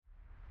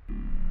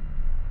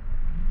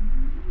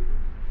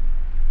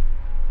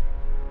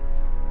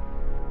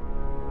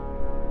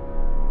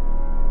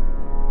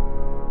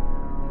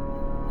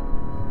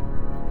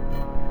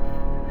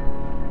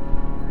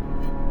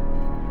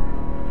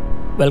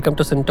Welcome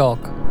to Sin Talk.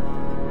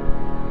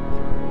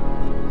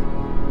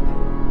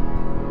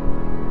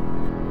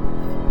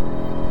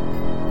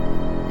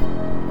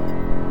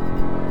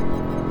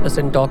 The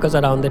Sin Talkers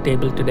around the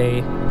table today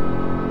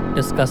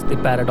discuss the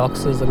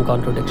paradoxes and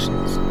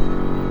contradictions.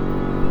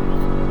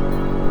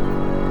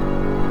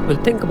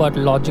 We'll think about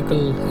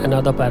logical and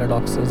other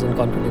paradoxes and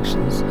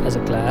contradictions as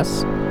a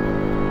class.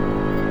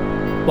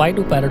 Why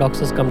do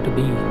paradoxes come to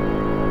be?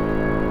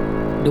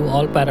 Do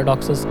all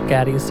paradoxes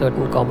carry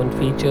certain common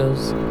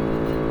features?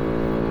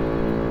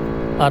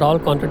 Are all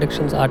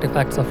contradictions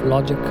artifacts of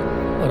logic,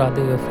 or are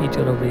they a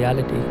feature of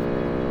reality?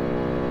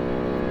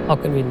 How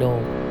can we know?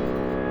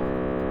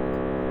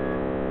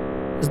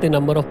 Is the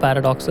number of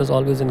paradoxes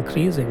always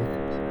increasing?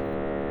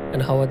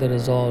 And how are they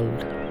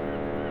resolved?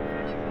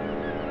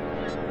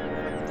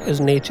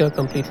 Is nature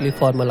completely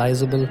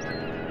formalizable?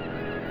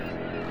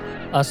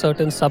 Are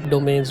certain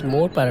subdomains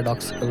more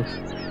paradoxical?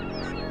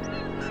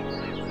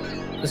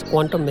 Is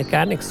quantum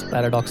mechanics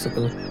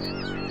paradoxical?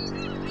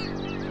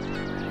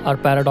 Are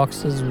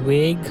paradoxes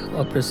vague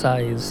or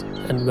precise,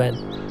 and when?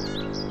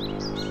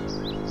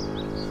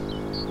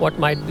 What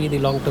might be the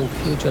long-term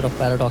future of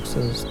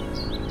paradoxes?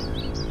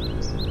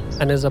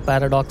 And is a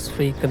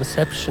paradox-free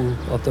conception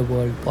of the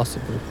world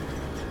possible?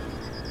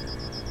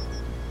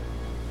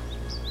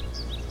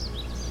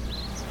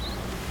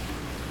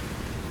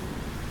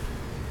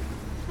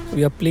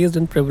 We are pleased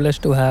and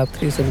privileged to have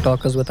three Sin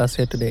Talkers with us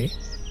here today.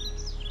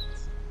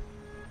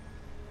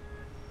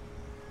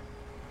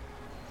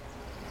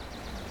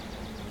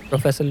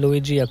 Professor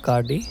Luigi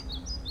Accardi.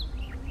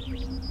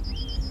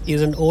 He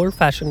is an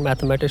old-fashioned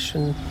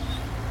mathematician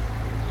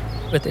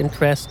with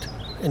interest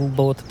in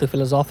both the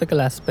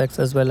philosophical aspects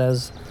as well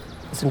as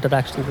his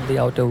interaction with the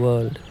outer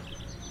world.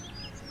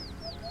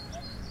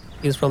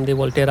 He is from the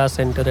Volterra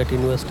Center at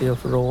University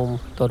of Rome,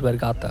 Tor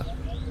Vergata.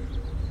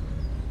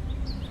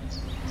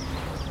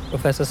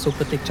 Professor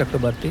Supratik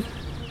Chakrabarti.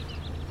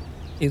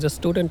 He is a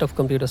student of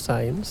computer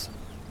science.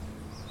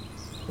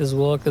 His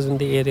work is in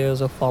the areas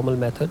of formal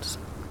methods,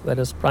 where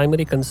his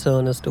primary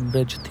concern is to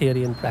bridge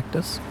theory and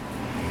practice.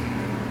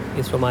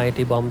 He is from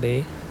IIT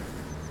Bombay.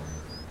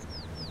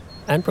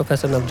 And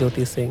Professor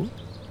Navjyoti Singh.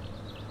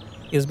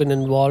 He has been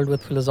involved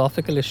with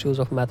philosophical issues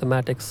of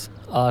mathematics,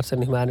 arts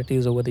and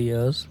humanities over the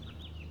years.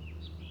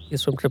 He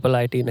is from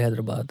IIIT in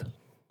Hyderabad.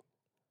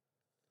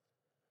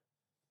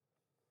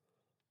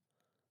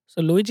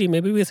 So Luigi,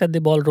 maybe we set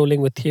the ball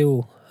rolling with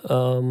you.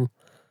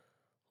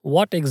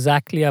 What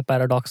exactly are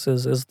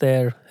paradoxes? Is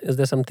there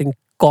something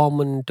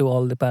common to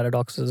all the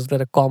paradoxes? Is there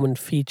a common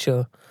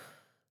feature?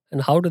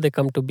 And how do they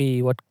come to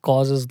be? What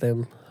causes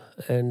them?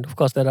 And of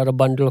course, there are a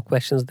bundle of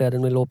questions there,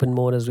 and we'll open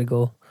more as we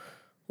go.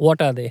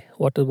 What are they?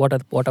 What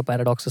are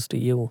paradoxes to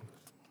you?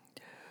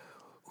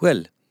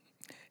 Well,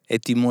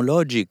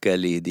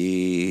 etymologically,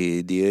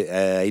 the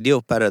idea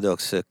of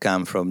paradox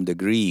comes from the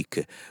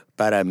Greek.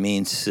 Para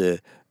means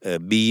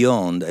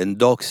beyond, and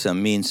doxa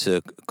means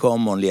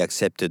commonly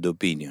accepted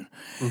opinion.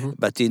 Mm-hmm.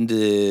 But in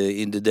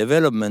the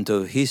development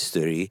of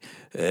history,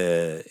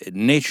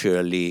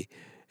 naturally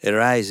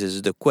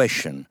arises the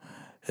question: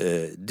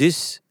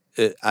 this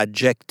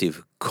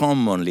adjective,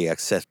 commonly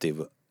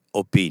accepted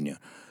opinion,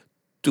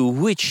 to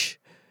which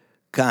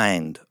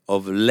kind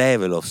of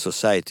level of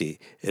society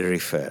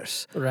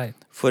refers? Right.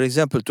 For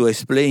example, to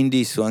explain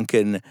this, one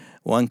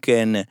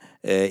can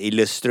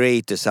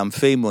illustrate some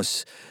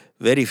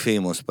very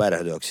famous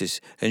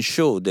paradoxes and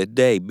show that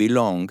they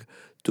belong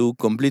to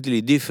completely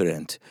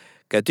different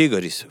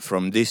categories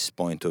from this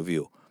point of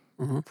view.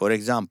 Mm-hmm. For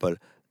example,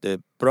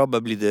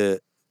 probably the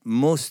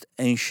most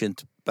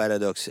ancient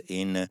paradox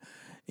in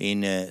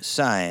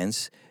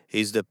science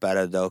is the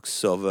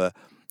paradox of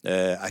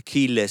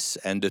Achilles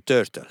and the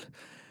turtle,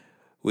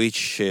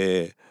 which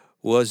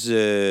was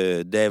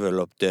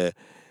developed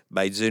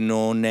by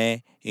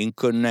Zenone in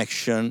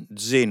connection,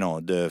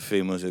 Zeno, the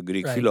famous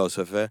Greek Right.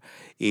 philosopher,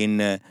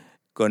 in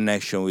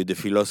connection with the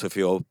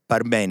philosophy of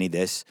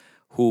Parmenides,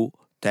 who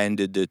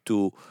tended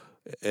to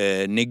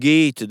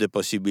negate the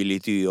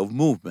possibility of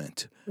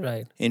movement.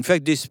 Right. In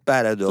fact, this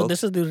paradox... So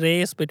this is the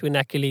race between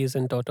Achilles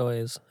and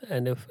tortoise.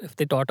 And if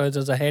the tortoise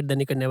is ahead,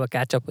 then you can never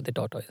catch up with the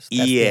tortoise.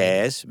 That's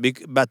yes,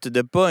 but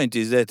the point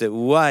is that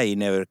why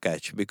never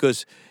catch?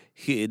 Because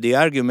the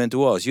argument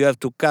was you have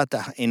to cut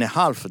in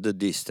half the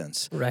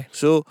distance. Right.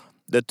 So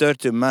the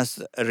turtle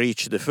must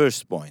reach the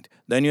first point.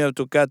 Then you have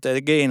to cut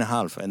again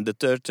half, and the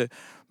turtle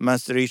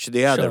must reach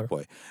the other Sure.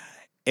 point.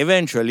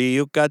 Eventually,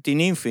 you cut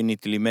in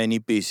infinitely many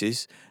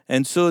pieces,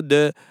 and so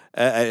the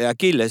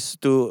Achilles,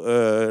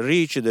 to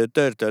reach the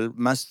turtle,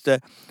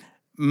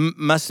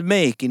 must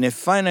make in a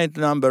finite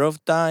number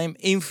of time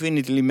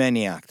infinitely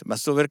many acts,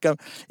 must overcome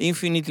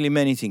infinitely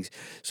many things.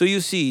 So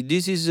you see,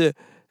 this is...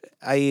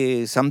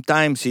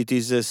 sometimes it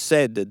is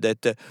said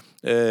that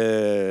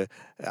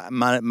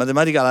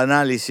mathematical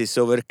analysis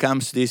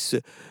overcomes this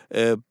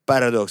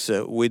paradox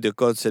with the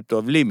concept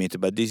of limit,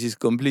 but this is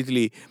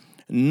completely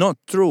not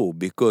true,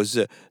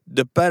 because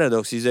the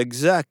paradox is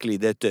exactly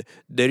that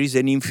there is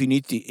an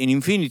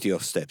infinity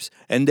of steps,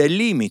 and the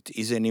limit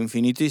is an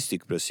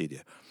infinitistic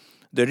procedure.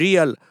 The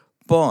real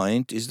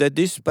point is that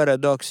this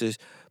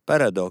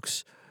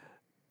paradox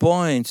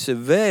points a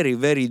very,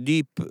 very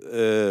deep,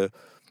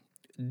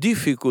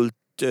 difficult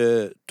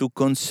to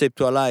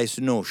conceptualize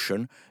notion,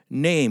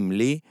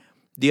 namely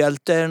the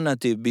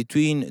alternative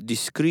between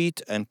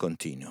discrete and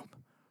continuum.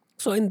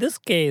 So in this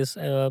case,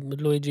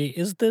 Luigi,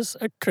 is this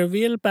a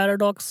trivial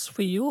paradox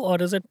for you,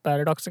 or is it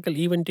paradoxical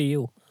even to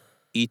you?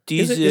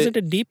 Is it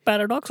a deep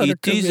paradox or a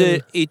trivial?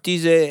 It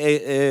is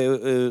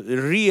a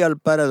real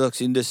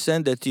paradox in the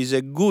sense that it is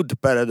a good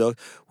paradox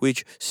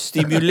which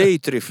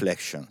stimulates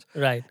reflection.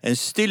 Right. And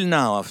still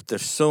now, after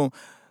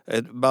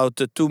about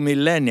 2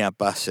 millennia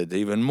passed,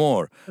 even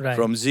more, Right.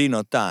 from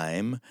Zeno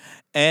time,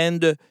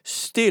 and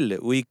still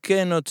we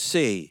cannot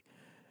say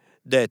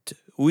that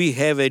we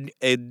have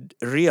a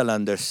real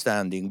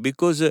understanding,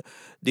 because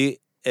the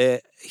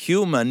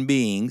human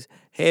beings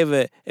have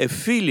a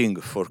feeling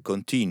for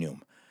continuum.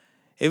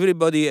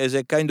 Everybody has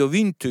a kind of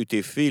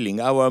intuitive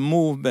feeling. Our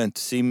movement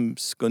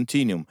seems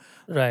continuum.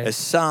 Right. A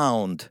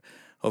sound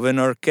of an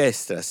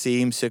orchestra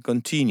seems a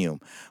continuum.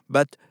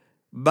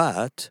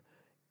 But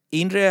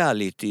in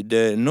reality,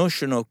 the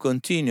notion of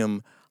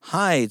continuum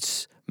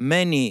hides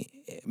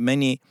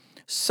many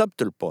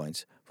subtle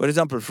points. For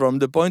example, from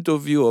the point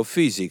of view of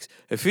physics,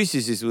 a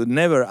physicist would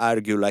never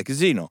argue like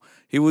Zeno.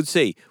 He would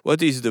say,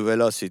 what is the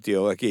velocity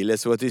of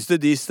Achilles? What is the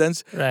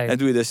distance? Right.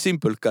 And with a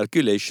simple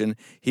calculation,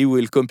 he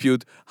will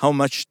compute how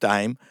much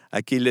time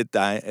Achilles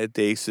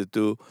takes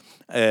to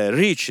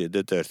reach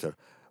the turtle.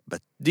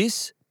 But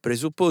this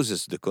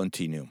presupposes the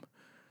continuum.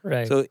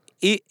 Right. So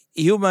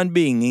human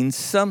beings, in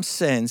some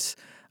sense,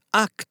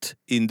 act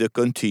in the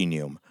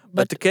continuum,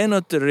 but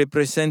cannot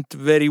represent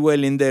very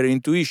well in their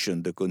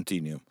intuition the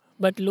continuum.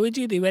 But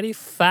Luigi, the very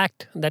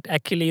fact that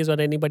Achilles, or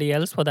anybody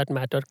else for that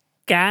matter,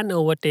 can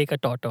overtake a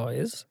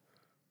tortoise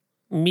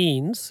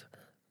means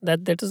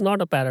that is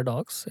not a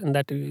paradox, and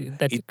that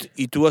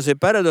it was a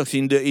paradox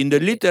in the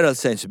literal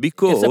sense,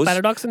 because it's a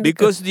paradox in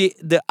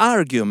the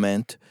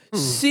argument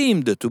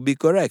seemed to be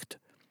correct.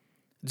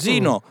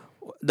 Zeno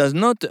does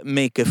not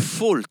make a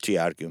faulty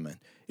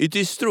argument. It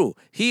is true.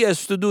 He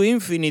has to do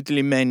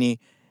infinitely many.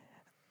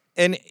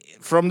 And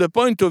from the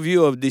point of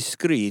view of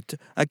discrete,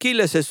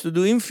 Achilles has to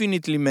do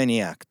infinitely many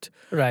acts.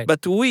 Right.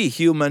 But we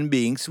human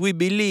beings, we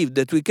believe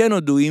that we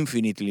cannot do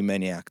infinitely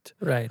many acts.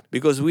 Right.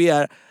 Because we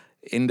are,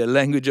 in the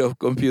language of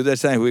computer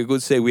science, we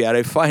could say we are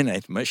a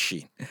finite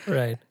machine.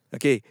 Right.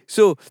 Okay,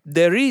 so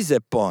there is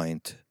a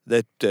point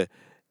that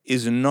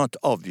is not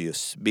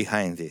obvious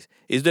behind this.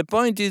 The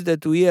point is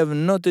that we have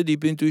not a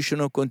deep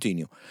intuition of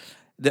continuum.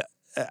 There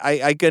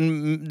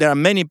are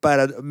many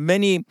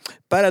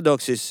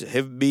paradoxes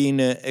have been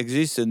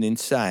existed in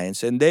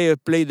science, and they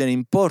have played an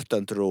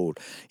important role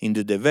in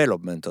the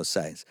development of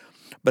science.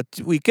 But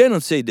we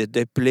cannot say that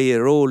they play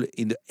a role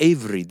in the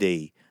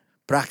everyday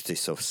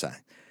practice of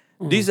science.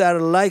 These are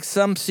like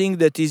something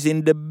that is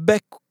in the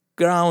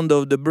background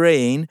of the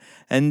brain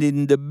and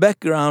in the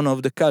background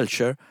of the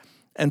culture,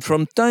 and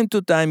from time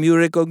to time you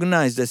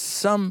recognize that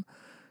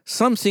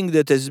something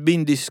that has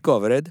been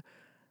discovered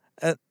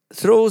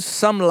throws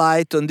some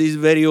light on this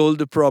very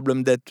old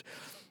problem that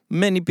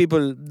many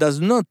people does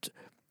not.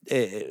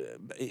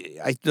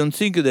 I don't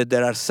think that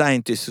there are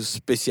scientists who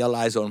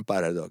specialize on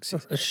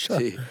paradoxes. Sure.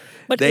 See,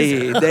 But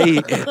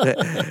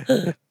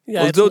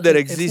although there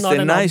exists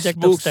a nice object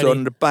of book study.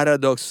 on the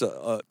paradox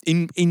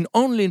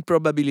only in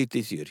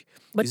probability theory.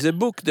 But- It's a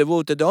book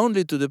devoted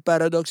only to the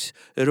paradox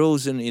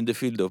arisen in the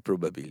field of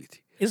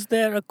probability. Is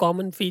there a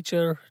common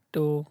feature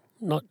to,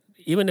 not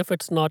even if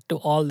it's not to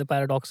all the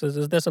paradoxes,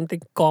 is there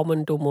something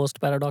common to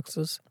most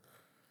paradoxes?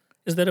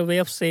 Is there a way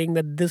of saying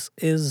that this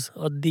is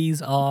or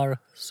these are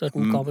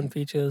certain common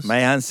features? My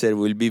answer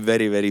will be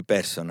very, very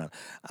personal.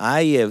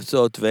 I have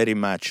thought very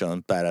much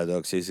on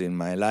paradoxes in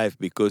my life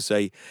because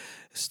I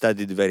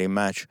studied very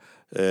much.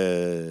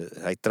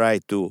 I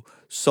tried to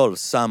solve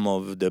some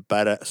of the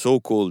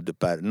so-called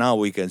now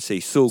we can say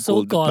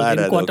so-called So-called in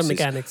paradoxes quantum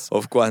mechanics.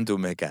 of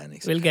quantum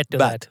mechanics. We'll get to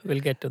But that. We'll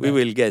get to that. we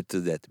will get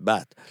to that.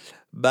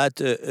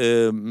 But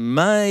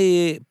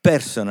my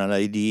personal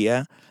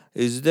idea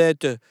is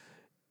that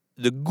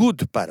the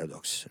good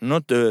paradox,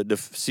 not the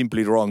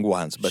simply wrong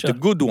ones, but Sure. the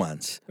good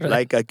ones, Right.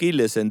 like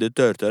Achilles and the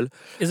turtle,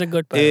 Is a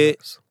good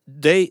paradox.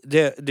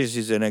 this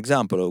is an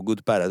example of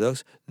good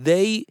paradox.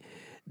 They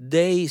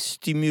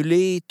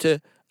stimulate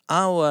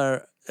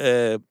our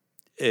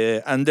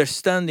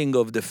understanding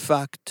of the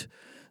fact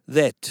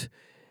that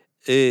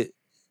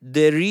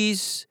there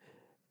is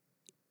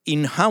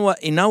in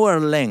our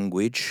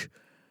language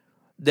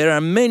there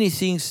are many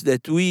things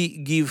that we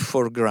give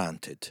for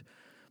granted,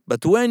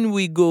 but when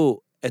we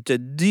go at a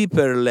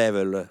deeper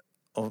level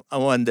of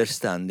our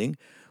understanding,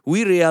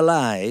 we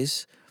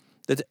realize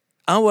that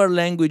our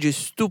language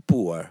is too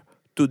poor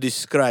to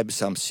describe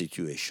some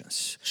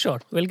situations. Sure,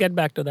 we'll get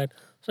back to that.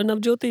 So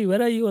Navjyoti,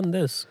 where are you on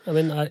this? I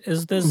mean,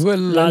 is this Well,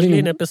 I largely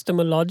think- an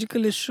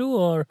epistemological issue,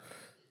 or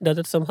does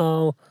it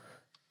somehow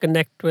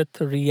connect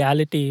with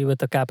reality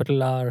with a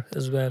capital R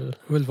as well?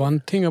 Well, one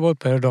thing about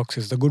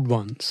paradoxes, the good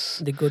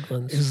ones, The good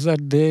ones. is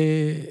that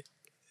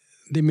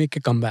they make a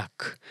comeback.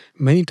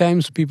 Many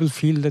times people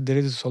feel that there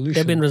is a solution.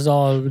 They've been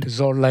resolved.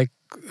 Resolved, like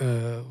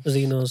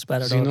Zeno's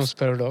paradox. Zeno's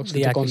paradox, the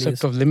with the concept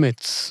Achilles. of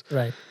limits,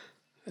 Right.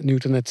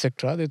 Newton,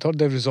 etc. They thought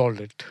they resolved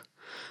it,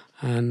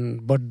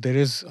 but there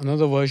is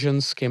another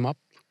versions came up.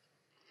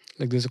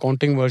 Like there's a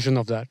counting version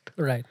of that.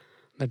 Right.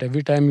 That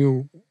every time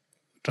you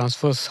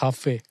transverse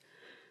halfway,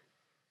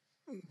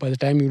 by the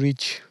time you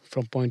reach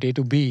from point A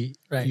to B,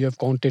 Right. you have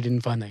counted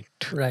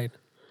infinite. Right.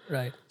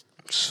 Right.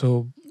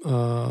 So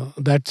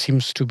that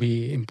seems to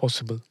be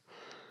impossible.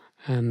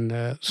 And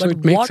so But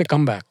it makes what- a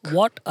comeback.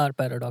 What are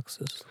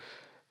paradoxes?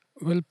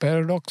 Well,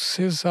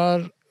 paradoxes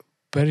are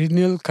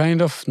perennial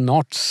kind of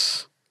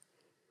knots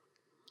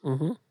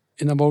Hmm.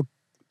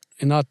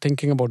 in our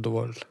thinking about the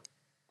world.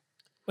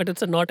 But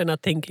it's a knot in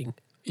our thinking.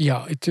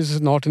 Yeah, it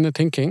is not in the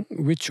thinking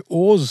which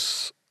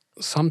owes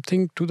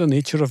something to the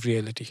nature of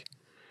reality,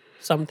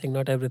 Something,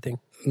 not everything.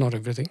 not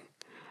everything.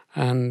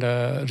 And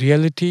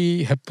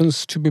reality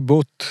happens to be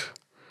both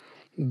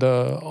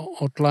the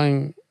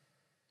outlying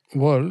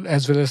world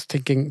as well as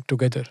thinking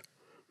together.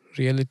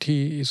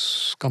 Reality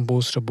is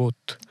composed of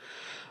both.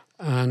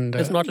 And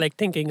It's not like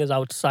thinking is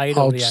outside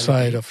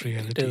outside of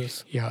reality. of reality. It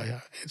is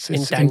Yeah. It's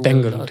entangled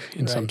entangled or-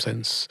 in some right.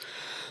 sense.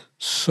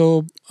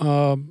 So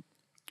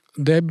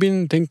there have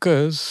been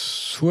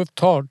thinkers who have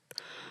thought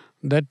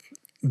that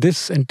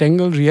this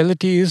entangled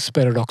reality is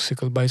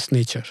paradoxical by its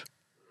nature.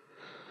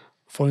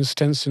 For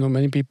instance,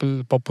 many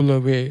people, popular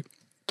way,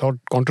 thought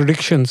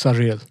contradictions are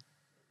real.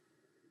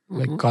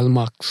 Like Mhm. Karl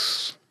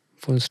Marx,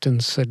 for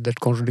instance, said that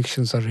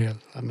contradictions are real.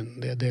 I mean,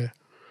 they're there.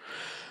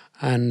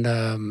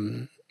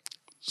 And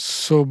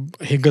so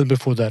Hegel,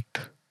 before that,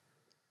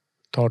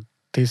 thought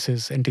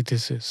thesis,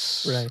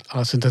 antithesis Right.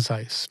 are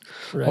synthesized,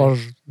 Right. or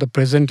the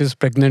present is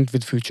pregnant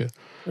with future.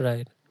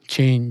 Right.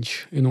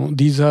 Change.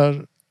 These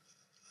are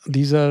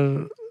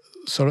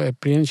sort of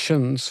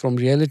apprehensions from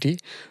reality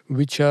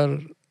which are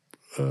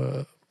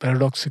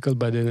paradoxical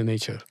by their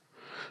nature.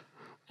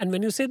 And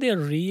when you say they are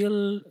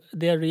real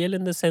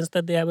in the sense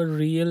that they have a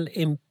real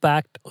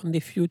impact on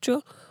the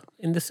future.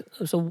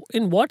 So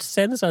in what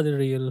sense are they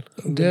real?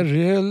 They're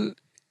real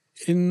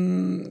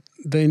in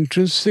the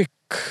intrinsic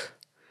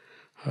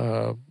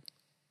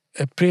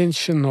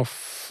apprehension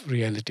of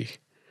reality.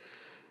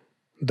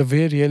 The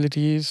way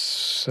reality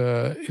is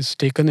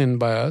taken in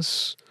by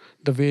us,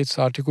 the way it's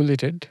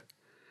articulated.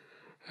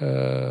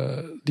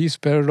 These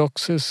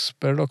paradoxes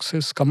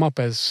come up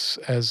as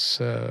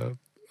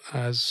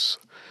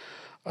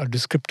a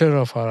descriptor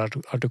of our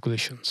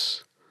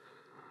articulations,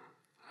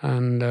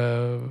 and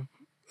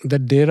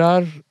that there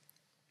are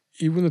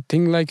even a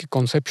thing like a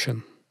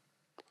conception,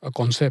 a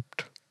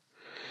concept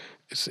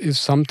is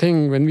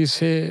something. When we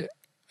say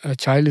a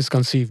child is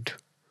conceived,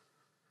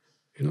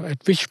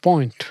 at which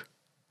point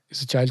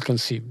is a child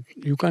conceived?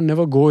 You can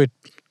never go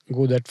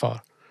that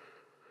far.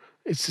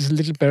 It's a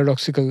little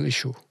paradoxical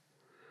issue.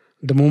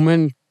 The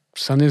moment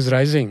sun is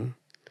rising,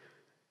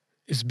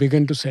 it's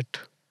begun to set.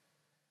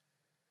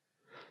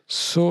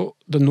 So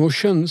the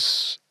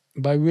notions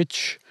by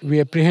which we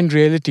apprehend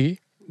reality,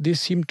 they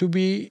seem to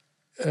be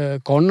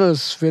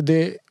corners where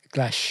they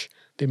clash,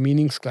 their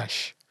meanings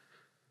clash.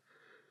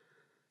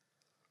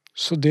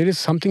 So there is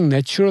something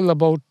natural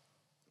about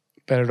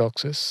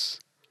paradoxes.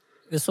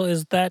 So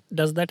does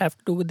that have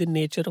to do with the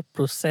nature of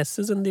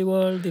processes in the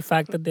world? The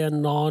fact that they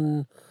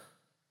are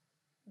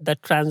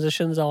that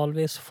transitions are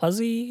always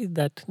fuzzy,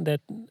 that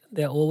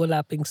they're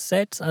overlapping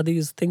sets. Are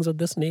these things of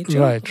this nature?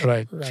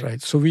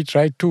 Right. So we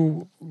try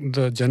to,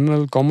 the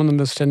general common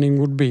understanding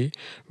would be,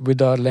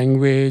 with our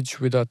language,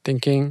 with our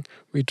thinking,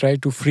 we try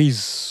to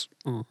freeze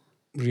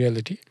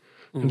reality.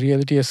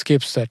 Reality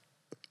escapes that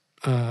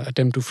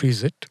attempt to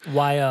freeze it.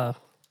 Via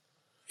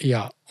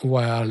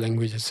Our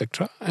language,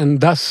 etc.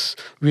 And thus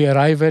we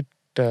arrive at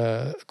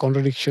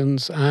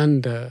contradictions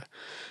and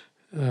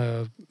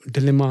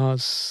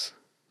dilemmas,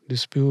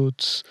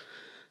 disputes,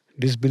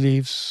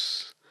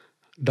 disbeliefs,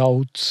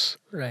 doubts.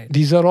 right.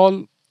 These are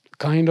all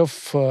kind of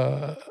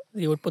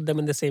You would put them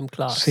in the same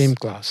class. same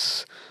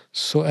class.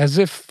 So as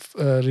if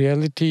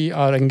reality,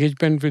 our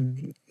engagement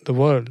with the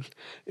world,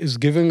 is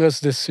giving us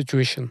this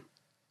situation,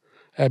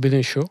 ab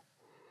initio,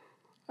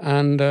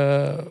 and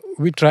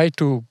we try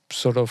to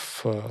sort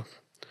of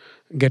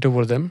get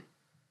over them,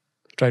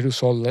 try to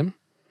solve them,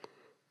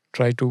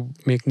 try to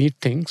make neat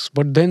things.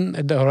 But then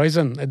at the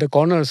horizon, at the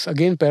corners,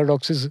 again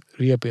paradoxes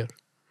reappear.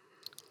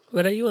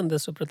 Where are you on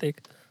this, Supratik?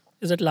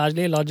 Is it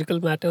largely a logical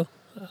matter?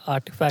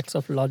 Artifacts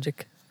of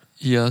logic?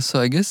 Yeah, so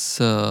I guess,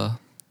 my...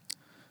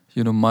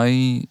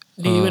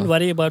 Do you even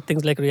worry about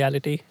things like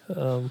reality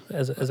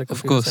as a Of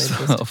computer course,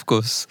 scientist? of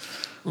course.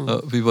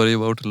 We worry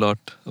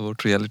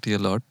about reality a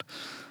lot.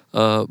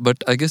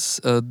 But I guess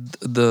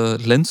the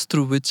lens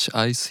through which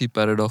I see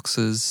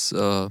paradoxes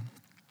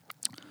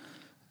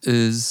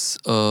is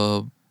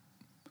a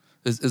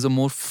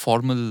more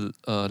formal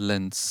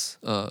lens.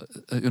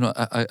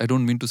 I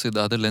don't mean to say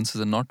the other lenses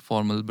are not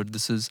formal, but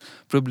this is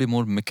probably a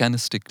more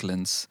mechanistic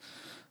lens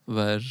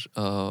where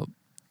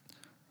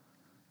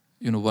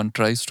one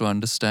tries to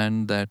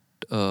understand that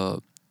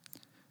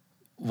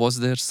was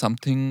there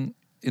something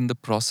in the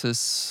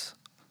process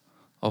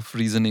of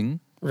reasoning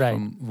Right.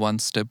 from one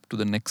step to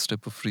the next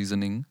step of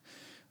reasoning,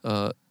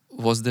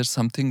 was there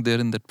something there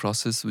in that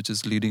process which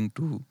is leading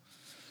to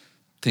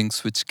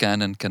things which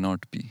can and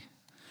cannot be?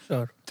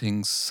 Sure.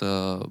 Things,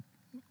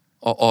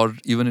 or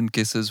even in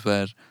cases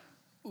where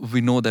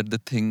we know that the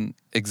thing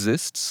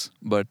exists,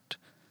 but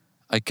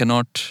I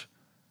cannot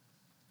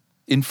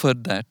infer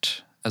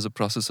that as a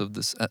process of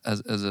this, as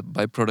a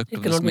byproduct It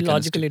of this cannot be mechanistic.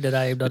 logically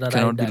derived or It arrived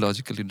cannot be at.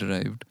 logically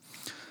derived.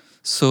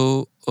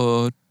 So,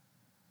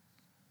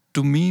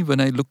 to me, when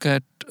I look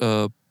at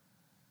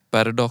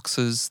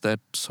paradoxes that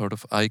sort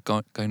of I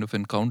kind of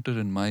encounter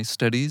in my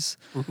studies,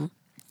 Mhm.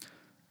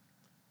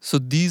 so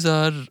these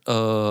are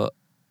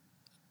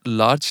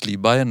largely,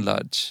 by and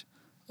large,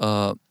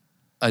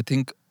 I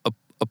think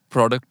a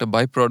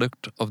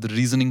byproduct of the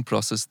reasoning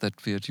process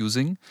that we are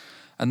using.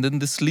 And then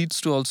this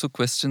leads to also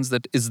questions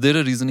that, is there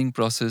a reasoning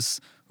process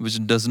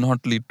which does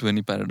not lead to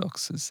any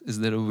paradoxes? Is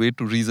there a way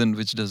to reason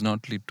which does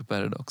not lead to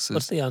paradoxes?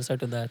 What's the answer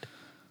to that?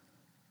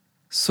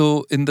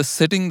 So in the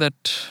setting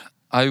that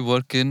I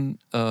work in,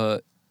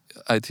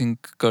 I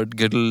think Kurt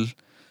Gödel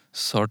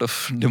sort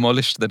of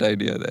demolished that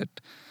idea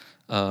that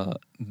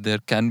there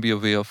can be a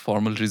way of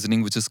formal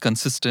reasoning which is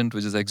consistent,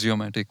 which is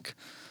axiomatic,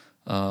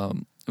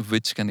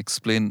 which can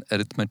explain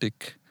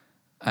arithmetic,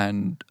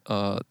 and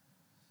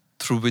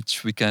through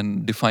which we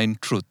can define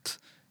truth.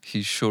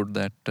 He showed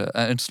that,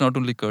 and it's not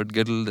only Kurt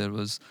Gödel. There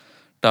was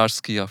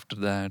Tarski after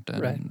that,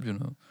 and Right.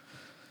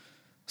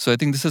 So I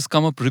think this has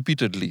come up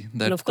repeatedly.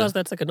 That And of course,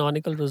 that's a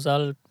canonical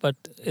result. But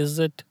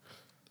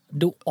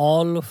do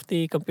all of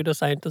the computer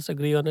scientists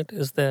agree on it?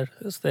 Is there?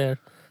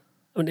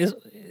 I mean,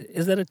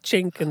 is there a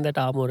chink in that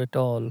armor at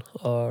all,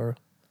 or?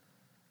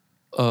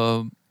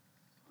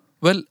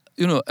 Well,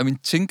 I mean,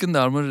 chink in the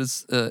armor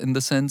is in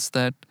the sense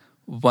that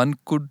one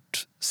could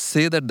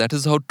say that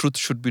is how truth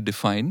should be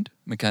defined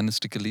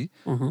mechanistically,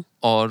 Mhm.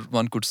 or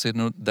one could say,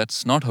 no,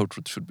 that's not how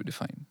truth should be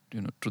defined.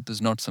 Truth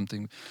is not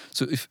something.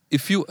 So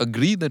if you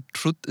agree that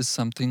truth is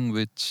something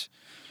which,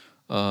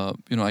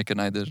 I can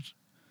either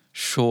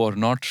show or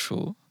not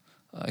show,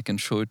 I can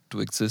show it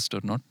to exist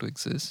or not to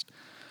exist,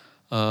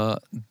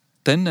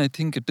 then I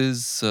think it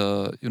is,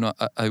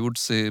 I would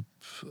say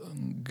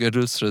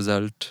Gödel's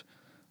result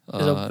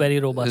Is a very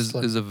robust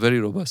one. is a very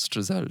robust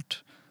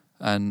result.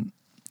 And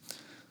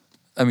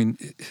I mean,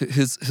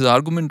 his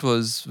argument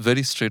was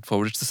very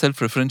straightforward. It's a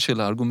self-referential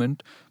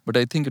argument, but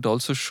I think it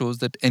also shows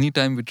that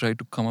anytime we try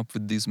to come up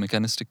with these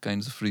mechanistic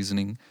kinds of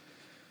reasoning,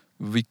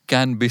 we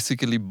can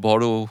basically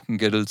borrow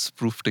Gödel's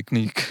proof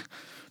technique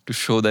to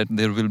show that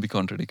there will be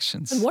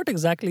contradictions. And what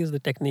exactly is the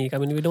technique? I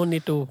mean, we don't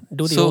need to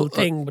do the So, whole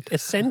thing, but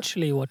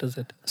essentially, what is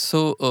it?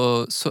 So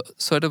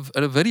at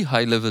a very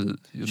high level,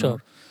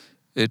 Sure.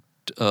 it.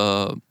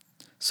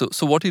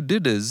 So what he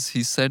did is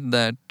he said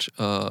that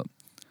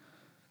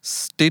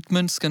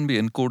statements can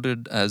be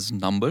encoded as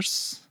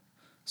numbers.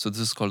 So this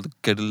is called the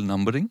Gödel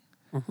numbering.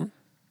 Mhm.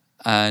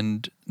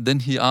 And then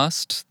he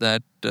asked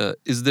that,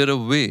 is there a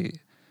way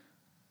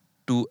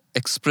to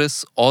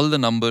express all the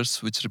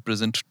numbers which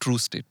represent true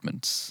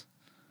statements?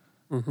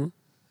 Mhm.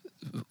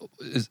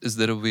 Is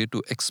there a way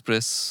to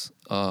express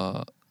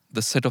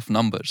the set of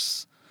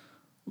numbers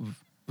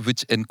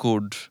which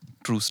encode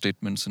true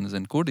statements in his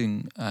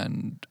encoding?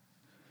 And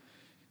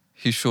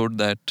he showed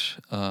that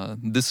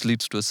this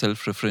leads to a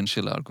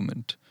self-referential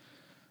argument,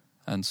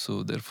 and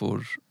so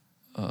therefore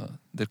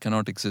there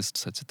cannot exist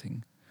such a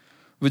thing.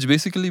 Which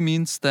basically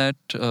means that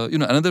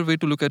another way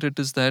to look at it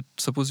is that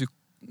suppose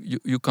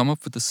you come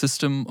up with a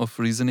system of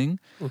reasoning,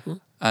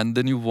 Mhm. and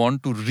then you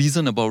want to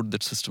reason about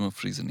that system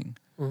of reasoning.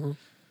 Mhm.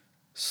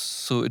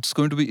 So it's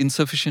going to be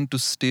insufficient to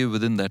stay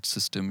within that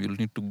system.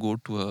 You'll need to go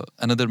to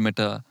another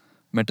meta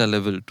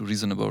level to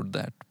reason about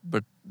that.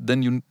 But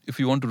then if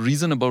you want to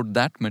reason about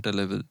that meta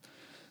level,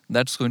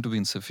 that's going to be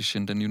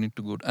insufficient, and you need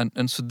to go.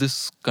 And so this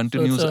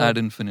continues ad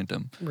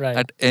infinitum. Right.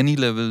 At any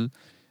level,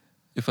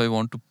 if I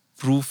want to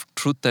prove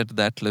truth at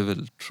that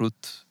level,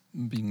 truth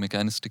being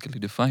mechanistically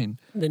defined,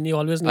 Then you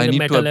always I need a need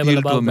meta to level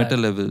appeal to a above meta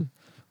that. level.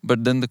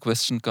 But then the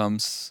question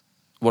comes,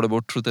 what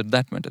about truth at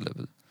that meta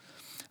level?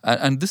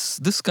 And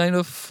this kind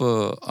of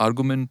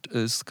argument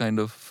is kind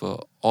of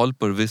all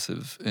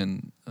pervasive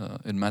in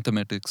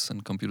mathematics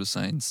and computer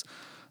science.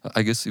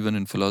 I guess even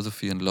in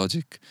philosophy and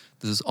logic,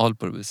 this is all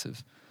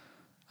pervasive.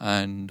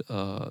 And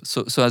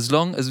so as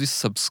long as we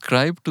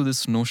subscribe to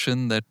this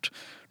notion that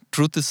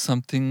truth is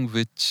something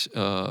which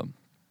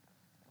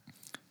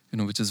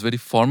which is very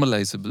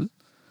formalizable,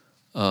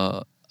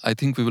 I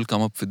think we will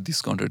come up with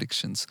these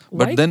contradictions.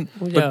 Why? But then,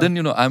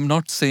 Yeah. I'm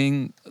not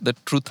saying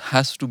that truth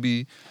has to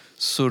be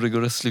so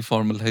rigorously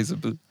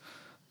formalizable.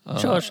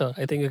 Sure.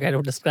 I think you're kind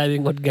of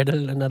describing what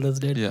Gödel and others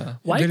did. Yeah.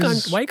 Why There can't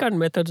is- why can't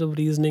methods of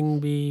reasoning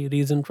be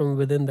reasoned from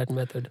within that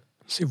method?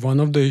 See, one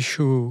of the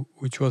issue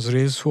which was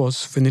raised was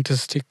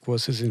finitistic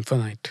versus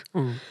infinite.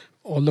 Hmm.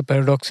 All the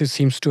paradoxes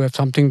seems to have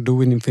something to do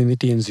with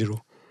infinity and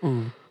zero,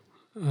 Hmm.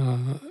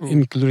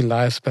 including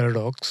Lias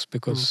paradox,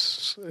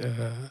 because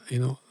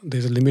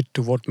there's a limit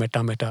to what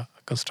meta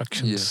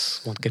constructions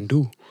Yes. one can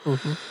do.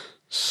 Mhm.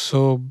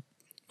 So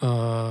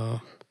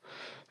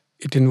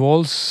it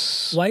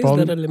involves Why is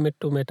there a limit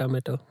to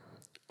meta-meta?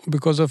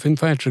 because of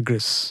infinite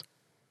regress.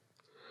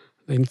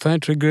 The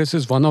infinite regress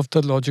is one of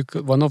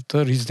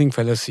the reasoning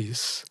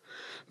fallacies.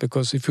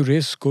 Because if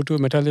you go to a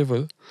meta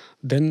level,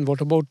 then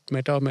what about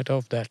meta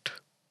of that?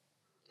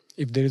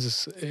 If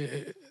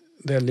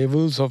there are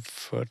levels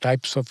of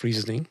types of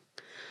reasoning,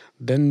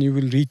 then you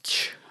will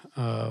reach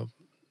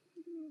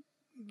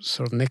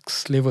sort of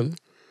next level,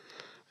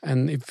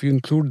 and if you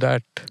include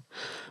that,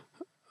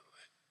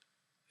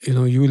 you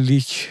will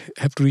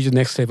have to reach the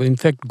next level. In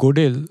fact,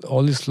 Gödel,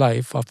 all his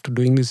life, after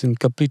doing this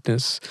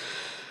incompleteness,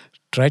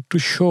 tried to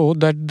show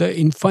that the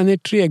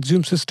infinitary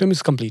axiom system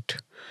is complete.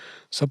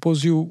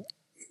 Suppose you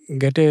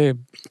get a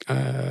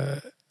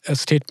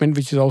statement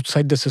which is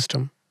outside the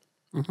system,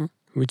 Mm-hmm.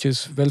 which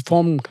is well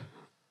formed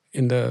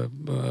in the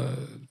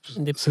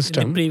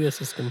system, in the previous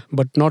system,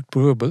 but not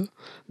provable.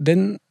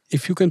 Then,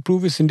 if you can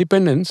prove its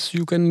independence,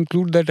 you can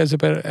include that as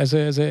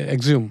a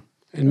axiom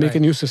and make a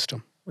Right. new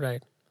system.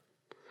 Right.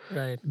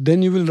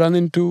 Then you will run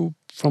into,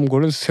 from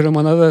Gödel's theorem,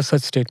 another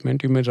such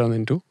statement you may run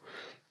into,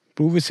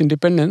 prove its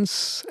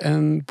independence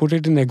and put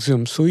it in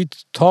axiom. So he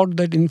thought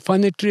that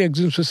infinitary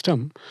axiom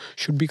system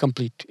should be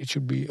complete. It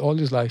should be all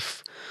his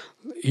life.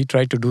 He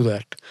tried to do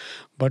that.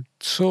 But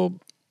so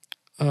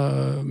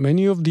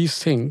many of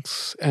these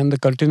things, and the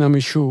continuum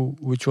issue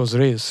which was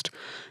raised,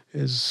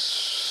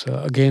 is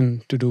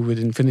again to do with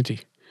infinity.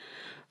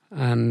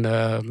 And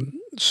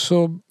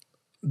so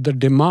the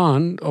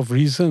demand of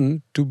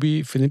reason to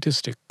be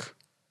finitistic,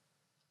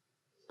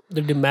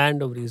 the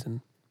demand of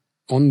reason.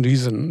 on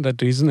reason,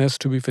 that reason has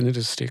to be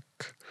finitistic,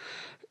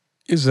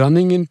 is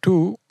running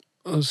into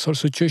sort of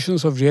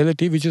situations of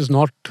reality which is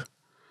not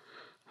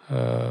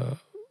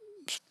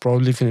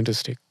probably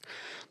finitistic.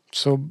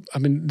 So, I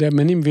mean, there are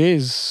many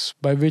ways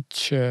by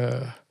which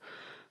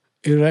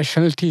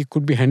irrationality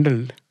could be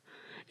handled,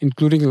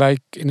 including,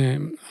 like in a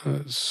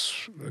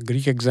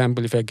Greek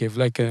example, if I give,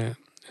 like a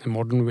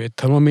modern way,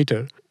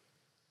 thermometer,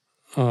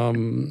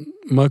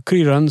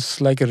 mercury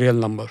runs like a real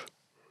number.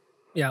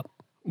 Yeah.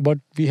 But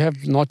we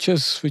have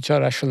notches which are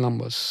rational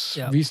numbers.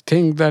 Yeah. We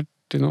think that,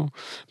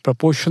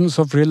 proportions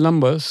of real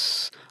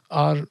numbers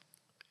are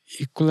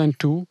equivalent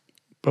to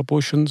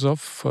proportions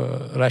of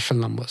rational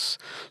numbers.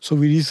 So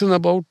we reason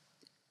about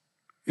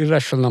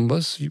irrational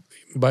numbers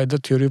by the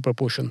theory of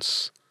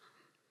proportions.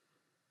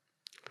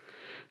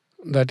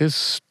 That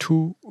is,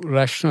 two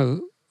rational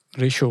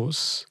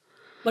ratios.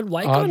 But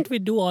why can't we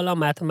do all our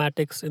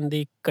mathematics in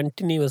the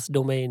continuous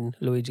domain,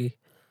 Luigi?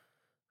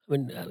 I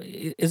mean,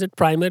 is it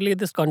primarily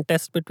this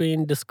contest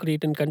between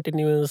discrete and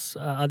continuous?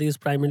 Are these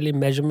primarily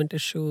measurement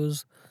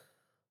issues?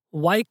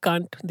 Why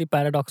can't the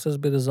paradoxes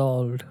be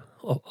resolved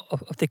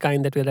of the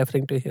kind that we're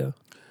referring to here?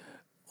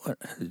 Well,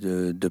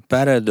 the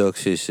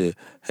paradoxes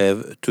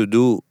have to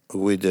do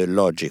with the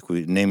logic,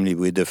 namely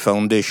with the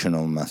foundation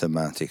of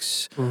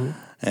mathematics. Mm-hmm.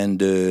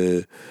 And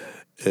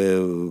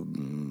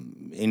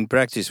in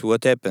practice,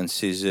 what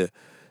happens is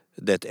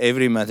that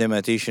every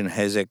mathematician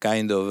has a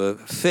kind of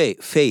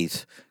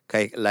faith,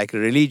 like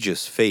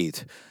religious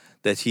faith,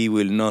 that he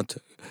will not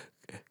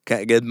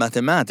get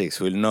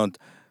mathematics, will not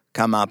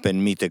come up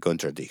and meet a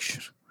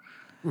contradiction.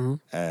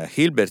 Mm-hmm.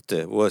 Hilbert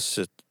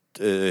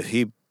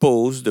he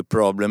posed the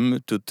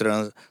problem to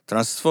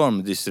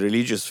transform this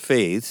religious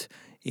faith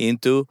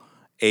into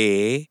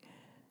a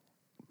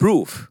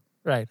proof.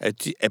 Right.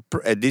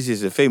 This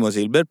is a famous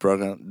Hilbert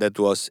program that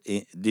was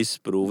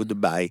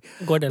disproved by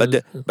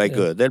Gödel.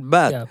 Gödel.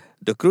 But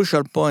the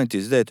crucial point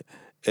is that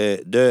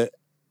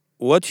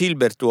what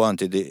Hilbert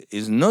wanted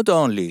is not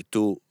only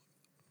to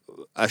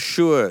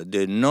assure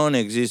the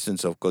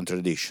non-existence of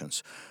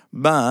contradictions,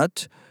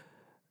 but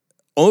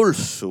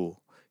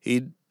also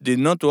he did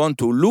not want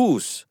to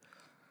lose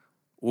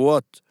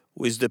what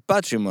was the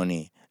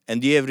patrimony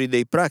and the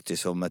everyday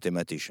practice of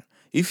mathematicians.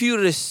 If you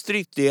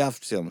restrict the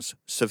axioms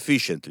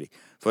sufficiently,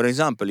 for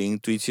example,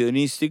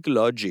 intuitionistic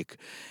logic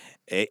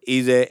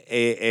is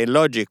a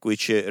logic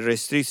which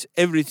restricts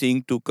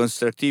everything to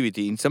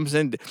constructivity. In some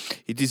sense,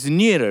 it is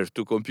nearer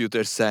to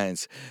computer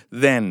science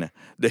than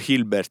the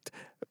Hilbert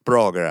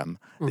program,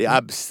 the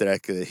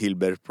abstract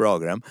Hilbert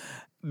program,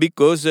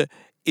 because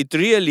it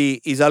really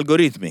is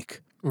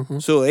algorithmic.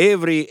 So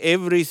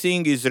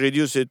everything is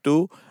reduced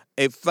to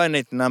a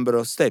finite number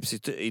of steps.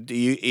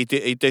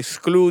 It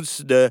excludes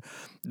the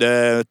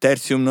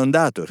tertium non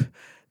datur,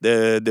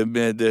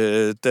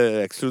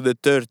 the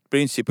excluded third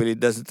principle. It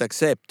doesn't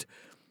accept.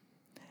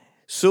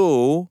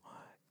 So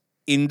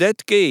in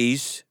that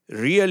case,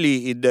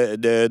 really, the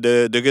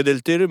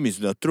Gödel theorem is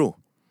not true.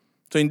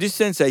 So in this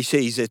sense, I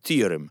say it's a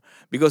theorem,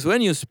 because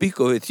when you speak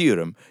of a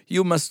theorem,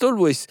 you must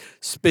always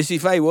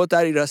specify what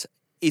are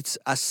its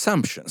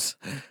assumptions.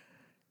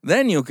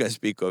 Then you can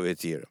speak of a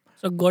theorem.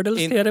 So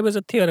Gödel's theorem is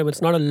a theorem,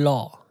 it's not a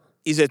law.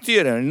 It's a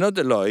theorem, not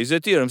a law. It's a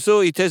theorem,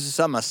 so it has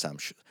some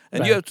assumptions.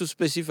 And you have to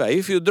specify.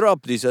 If you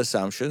drop these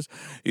assumptions,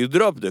 you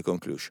drop the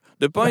conclusion.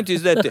 The point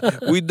is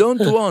that we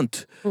don't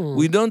want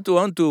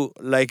to,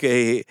 like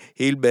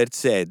Hilbert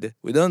said,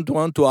 we don't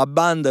want to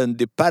abandon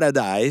the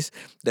paradise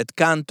that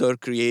Cantor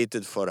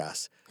created for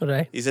us.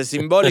 Right. It's a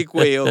symbolic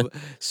way of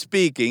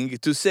speaking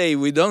to say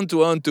we don't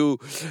want to,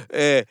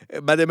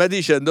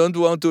 mathematicians don't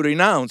want to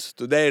renounce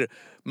to their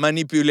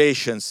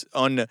manipulations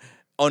on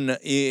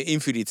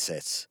infinite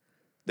sets.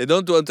 They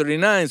don't want to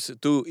renounce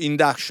to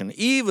induction,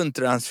 even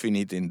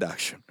transfinite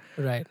induction.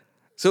 Right.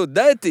 So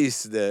that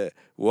is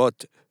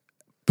what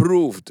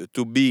proved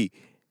to be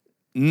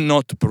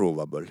not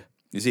provable.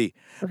 You see,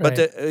 but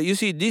Right. you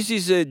see, this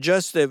is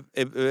just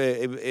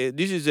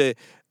this is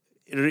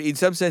in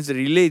some sense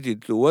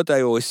related to what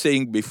I was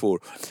saying before.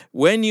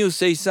 When you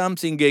say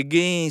something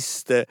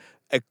against a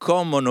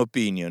common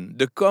opinion,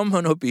 the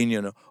common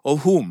opinion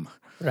of whom?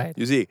 Right.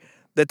 You see,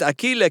 that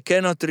Achille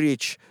cannot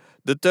reach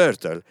the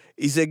turtle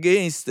is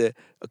against a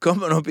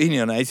common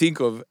opinion, I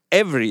think, of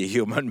every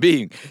human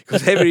being,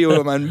 because every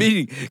human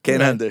being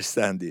can Right.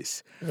 understand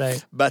this.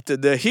 Right. But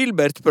the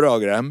Hilbert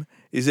program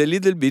is a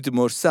little bit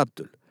more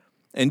subtle.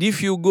 And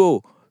if you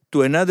go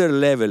to another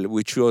level,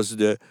 which was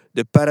the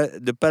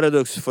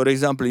paradox, for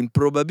example, in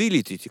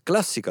probability,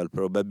 classical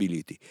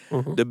probability,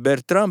 Mhm. the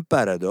Bertrand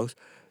paradox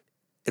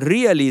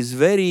really is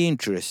very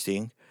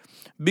interesting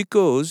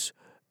because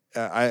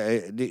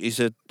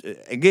is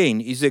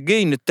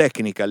again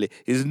technically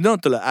is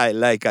not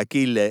like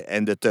Achille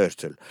and the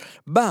turtle,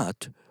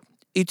 but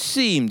it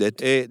seemed that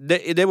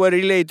they were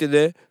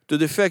related to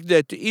the fact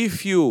that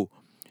if you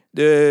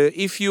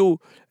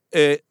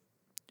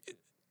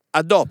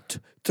adopt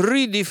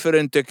three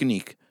different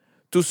techniques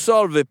to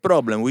solve a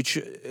problem which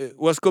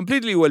was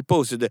completely well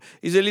posed.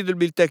 It's a little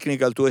bit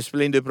technical to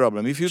explain the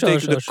problem. If you Sure,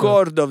 take sure, the sure.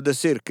 chord of the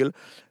circle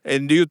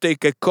and you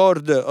take a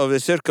chord of the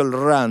circle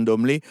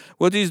randomly,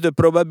 what is the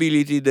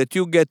probability that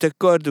you get a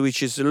chord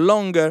which is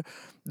longer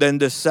than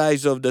the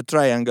size of the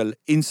triangle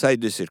inside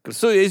the circle?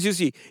 So as you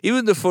see,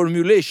 even the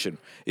formulation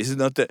is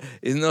not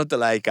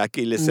like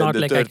Achilles and Not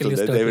the like turtle Achilles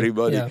that turtle.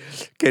 everybody Yeah.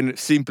 can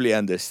simply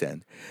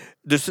understand.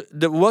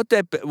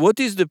 What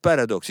is the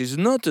paradox? Is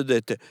not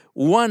that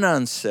one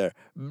answer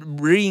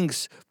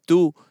brings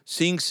two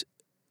things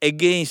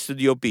against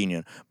the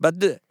opinion, but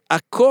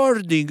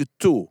according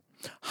to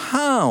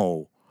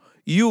how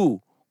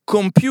you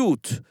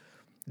compute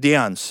the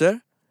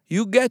answer,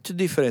 you get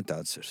different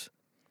answers.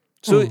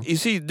 So you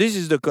see, this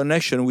is the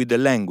connection with the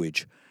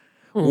language.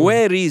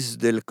 Where is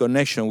the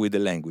connection with the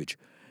language?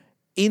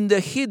 In the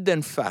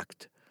hidden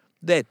fact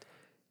that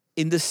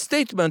in the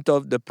statement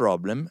of the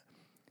problem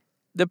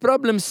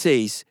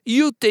says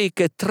you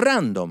take at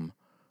random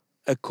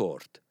a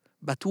chord.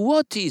 But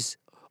what is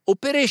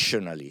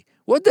operationally?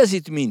 What does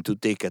it mean to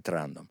take at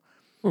random?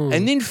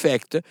 And in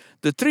fact,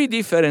 the three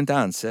different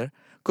answers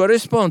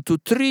correspond to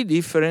three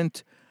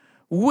different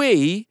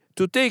way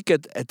to take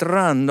it at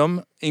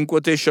random, in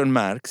quotation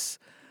marks,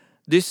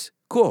 this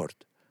chord.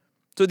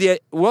 So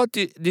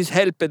this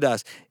helped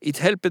us? It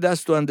helped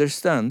us to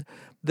understand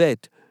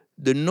that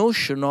the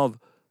notion of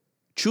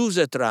choose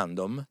at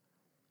random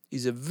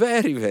is a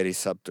very, very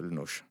subtle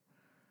notion.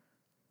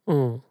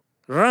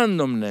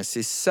 Randomness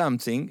is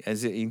something,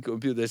 as in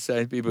computer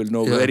science people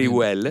know Yeah, I very mean,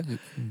 well,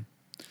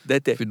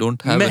 that if we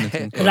don't have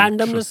anything called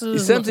Randomness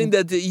is is something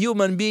that a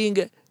human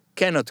being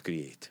cannot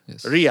create.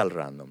 Yes. Real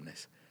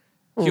randomness.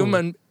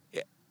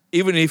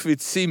 Even if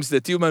it seems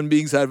that human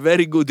beings are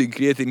very good in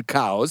creating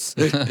chaos,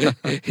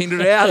 in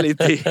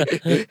reality,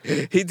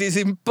 it is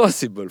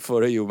impossible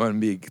for a human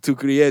being to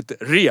create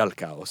real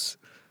chaos.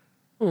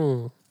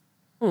 You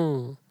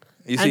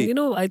And see,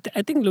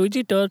 I think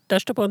Luigi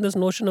touched upon this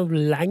notion of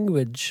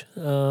language.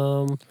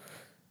 Does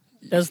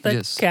that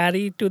Yes.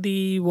 carry to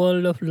the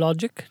world of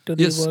logic? To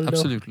the Yes, world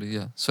absolutely.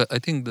 Yeah. So I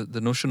think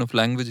the notion of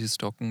language he's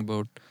talking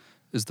about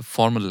is the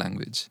formal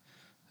language.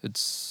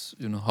 It's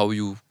how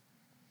you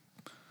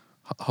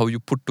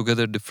put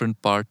together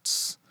different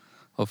parts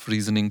of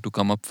reasoning to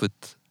come up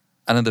with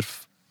another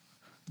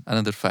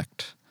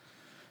fact.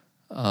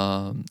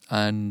 And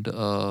I'm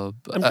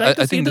trying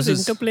to I see think this this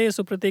is interplay,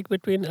 Supratik,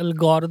 between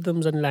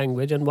algorithms and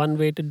language. And one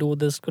way to do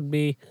this could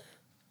be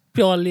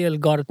purely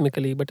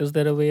algorithmically. But is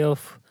there a way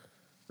of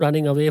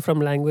running away from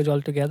language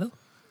altogether?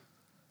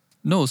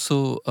 no.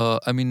 So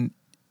I mean,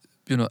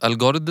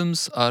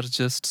 algorithms are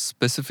just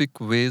specific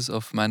ways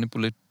of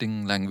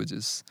manipulating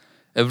languages.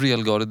 Every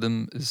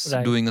algorithm is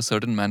Right. doing a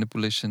certain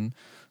manipulation,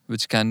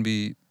 which can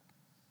be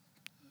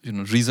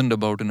reasoned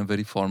about in a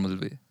very formal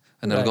way.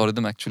 An Right.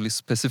 algorithm actually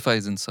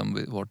specifies in some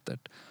way what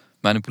that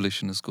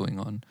manipulation is going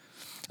on.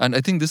 And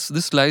I think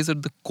this lies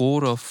at the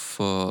core of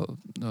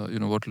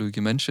what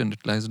Luigi mentioned.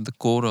 It lies at the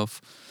core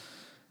of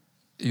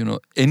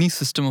any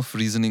system of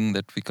reasoning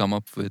that we come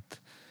up with,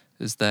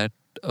 is that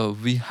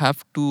we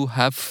have to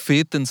have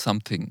faith in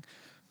something.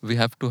 We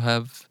have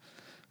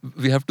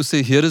to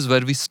say, here is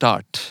where we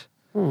start,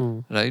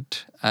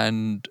 right?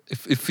 And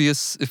if we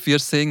are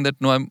saying that,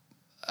 no,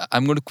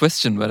 I'm going to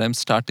question where I'm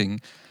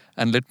starting,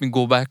 and let me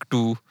go back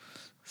to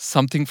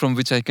something from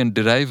which I can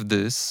derive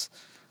this,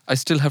 I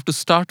still have to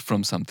start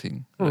from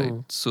something, right?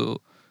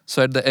 So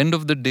at the end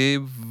of the day,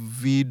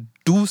 we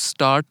do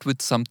start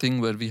with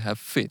something where we have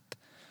faith,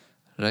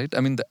 right?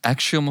 I mean, the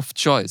axiom of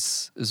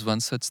choice is one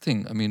such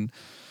thing. I mean,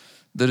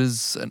 there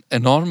is an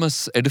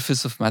enormous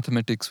edifice of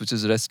mathematics which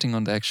is resting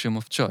on the axiom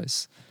of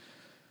choice.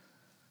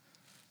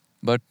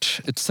 But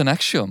it's an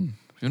axiom.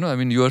 I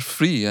mean, you are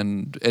free,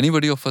 and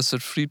anybody of us are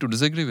free to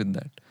disagree with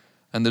that.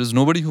 And there is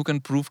nobody who can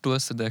prove to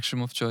us that the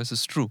axiom of choice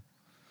is true.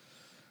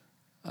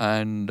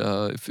 And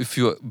if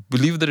you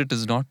believe that it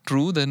is not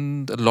true,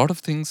 then a lot of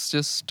things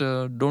just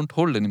don't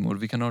hold anymore.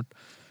 We cannot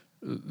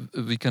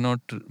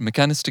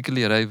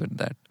mechanistically arrive at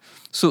that.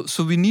 So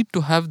we need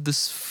to have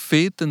this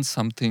faith in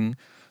something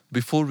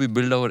before we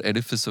build our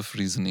edifice of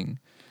reasoning.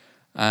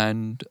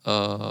 And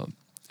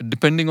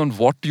depending on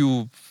what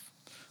you...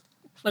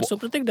 But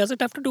Supratik, does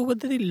it have to do with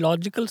the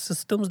logical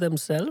systems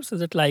themselves?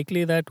 Is it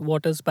likely that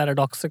what is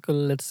paradoxical,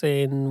 let's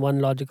say, in one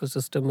logical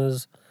system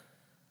is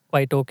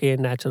quite okay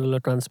and natural or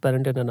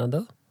transparent in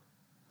another?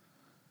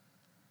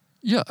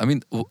 Yeah, I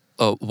mean,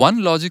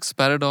 one logic's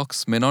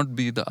paradox may not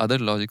be the other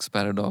logic's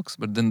paradox,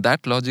 but then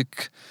that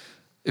logic,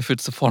 if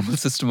it's a formal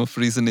system of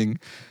reasoning,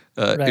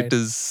 Right. it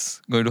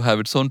is going to have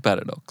its own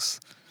paradox.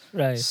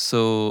 Right.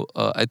 So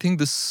I think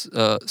this,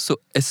 so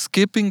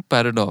escaping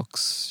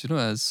paradox,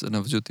 as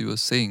Navjyoti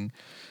was saying,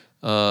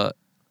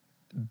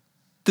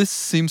 this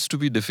seems to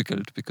be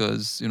difficult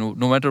because, no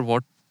matter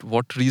what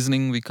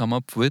reasoning we come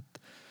up with,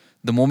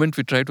 the moment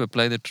we try to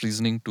apply that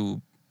reasoning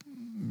to,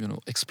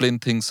 explain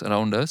things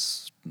around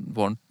us,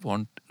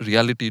 want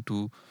reality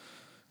to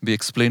be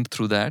explained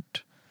through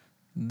that,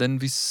 then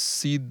we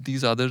see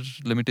these other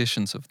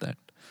limitations of that.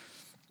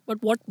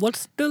 But what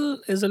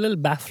still is a little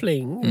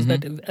baffling is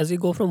that as you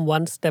go from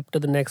one step to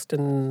the next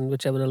in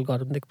whichever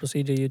algorithmic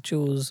procedure you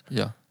choose,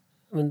 Yeah.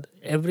 I mean,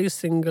 every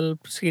single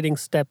preceding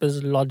step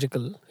is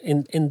logical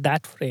in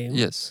that frame.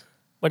 Yes.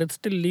 But it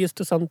still leads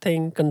to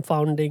something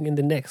confounding in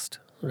the next,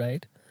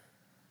 right?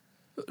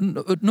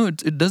 No,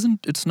 it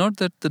doesn't. It's not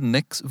that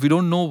we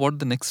don't know what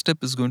the next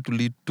step is going to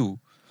lead to.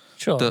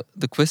 Sure.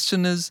 The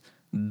question is,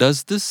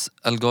 does this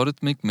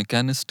algorithmic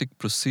mechanistic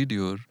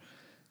procedure,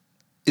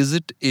 is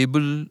it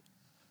able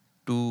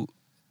to,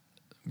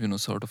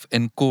 sort of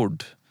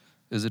encode?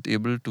 Is it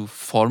able to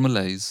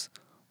formalize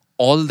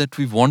all that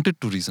we wanted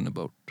to reason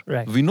about?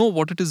 Right. We know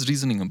what it is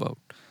reasoning about.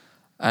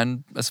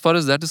 And as far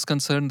as that is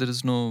concerned, there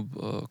is no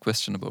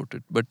question about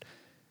it. But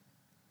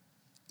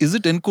is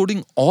it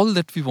encoding all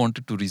that we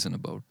wanted to reason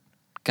about?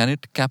 Can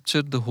it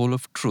capture the whole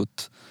of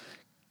truth?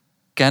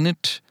 Can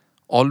it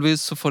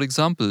always, so for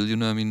example,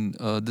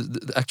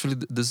 actually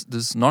this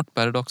is not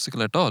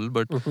paradoxical at all,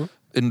 but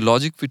in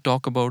logic we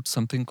talk about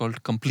something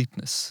called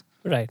completeness.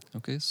 Right.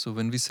 Okay, so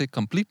when we say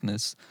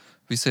completeness,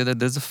 we say that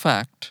there's a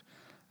fact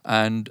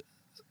and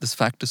this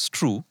fact is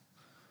true,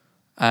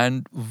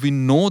 and we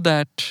know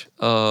that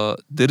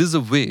there is a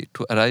way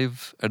to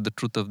arrive at the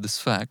truth of this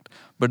fact,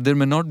 but there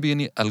may not be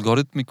any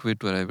algorithmic way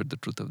to arrive at the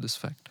truth of this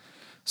fact.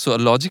 So a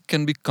logic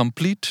can be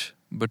complete,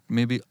 but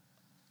maybe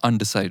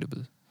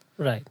undecidable.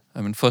 Right.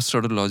 I mean, first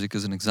order logic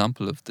is an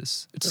example of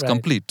this. It's Right.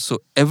 complete. So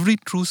every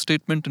true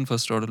statement in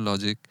first order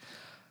logic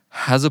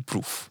has a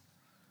proof,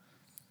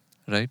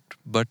 right?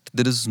 But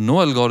there is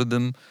no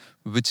algorithm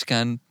which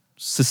can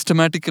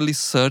systematically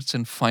search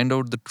and find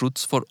out the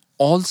truths for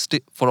all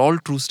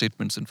true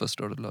statements in first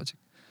order logic.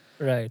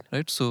 Right.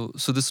 Right. So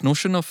this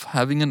notion of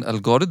having an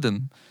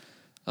algorithm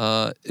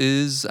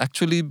is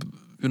actually,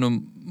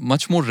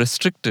 much more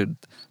restricted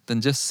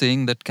than just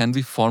saying that can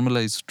we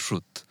formalize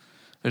truth.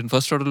 In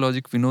first order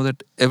logic, we know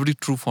that every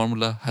true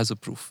formula has a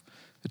proof.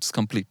 It's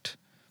complete.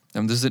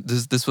 And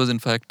this was in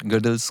fact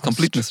Gödel's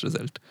completeness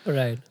result.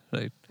 Right.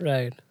 Right.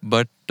 Right.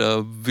 But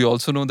we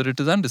also know that it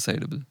is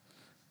undecidable,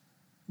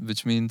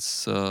 which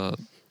means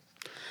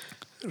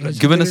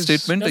given a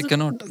statement, I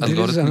cannot There is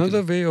algorithmically.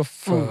 another way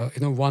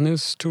of, one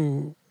is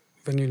to,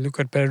 when you look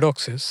at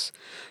paradoxes,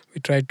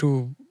 we try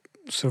to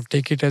sort of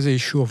take it as an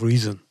issue of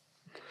reason.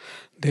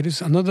 There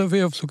is another way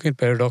of looking at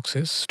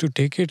paradoxes, to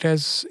take it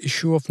as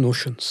issue of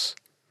notions.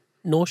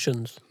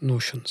 Notions.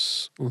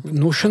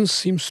 Notions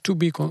seems to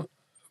be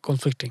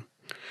conflicting.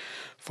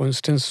 For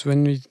instance,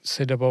 when we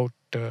said about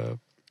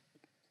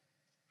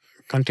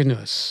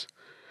continuous,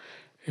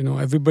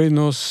 everybody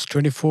knows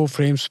 24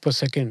 frames per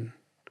second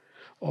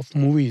of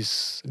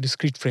movies,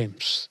 discrete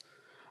frames,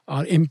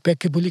 are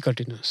impeccably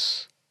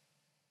continuous.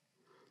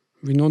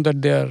 We know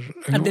that they are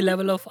At the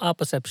level of our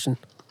perception.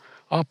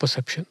 our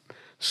perception.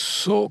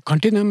 So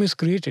continuum is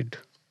created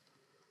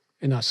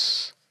in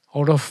us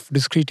out of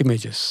discrete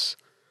images.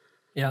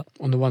 Yeah.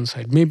 On the one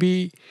side,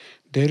 maybe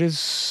there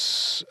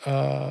is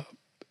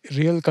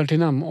real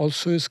continuum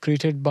also is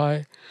created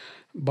by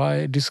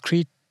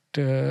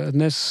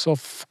discreteness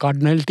of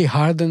cardinality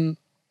higher than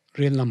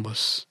real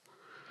numbers.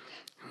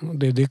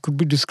 There could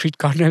be discrete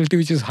cardinality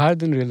which is higher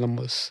than real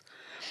numbers.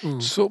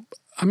 So,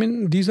 I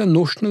mean, these are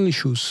notional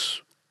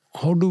issues.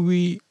 How do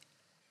we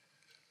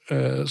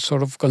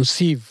sort of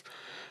conceive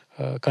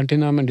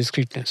continuum and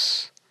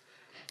discreteness?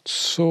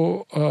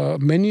 So,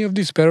 many of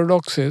these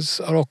paradoxes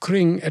are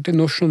occurring at a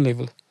notional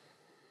level.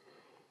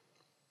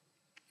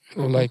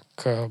 Like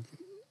the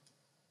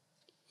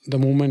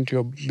moment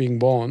you're being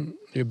born,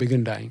 you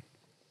begin dying.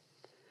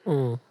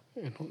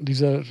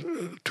 These are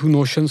two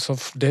notions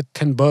of death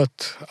and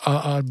birth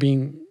are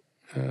being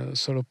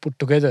sort of put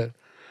together,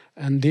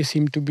 and they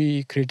seem to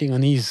be creating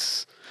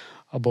unease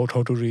about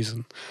how to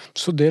reason.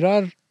 So there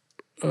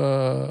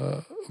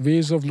are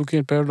ways of looking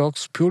at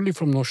paradox purely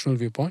from notional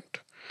viewpoint,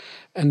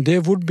 and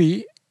there would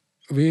be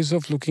ways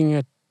of looking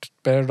at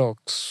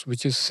paradox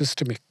which is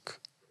systemic.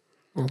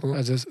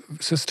 As a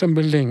system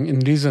building in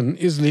reason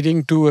is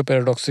leading to a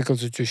paradoxical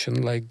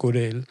situation like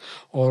Gödel,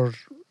 or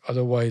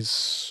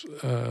otherwise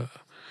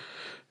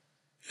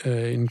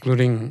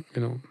including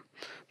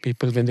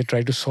people when they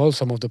try to solve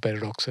some of the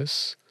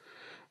paradoxes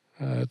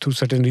through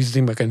certain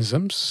reasoning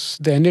mechanisms,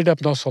 they ended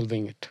up not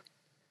solving it,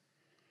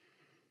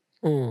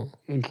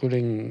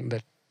 including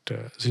that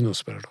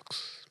Zeno's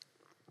paradox.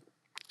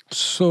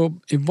 So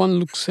if one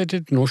looks at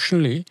it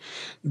notionally,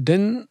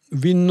 then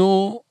we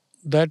know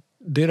that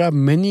there are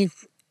many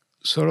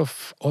sort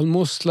of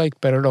almost like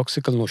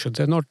paradoxical notions.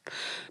 They're not.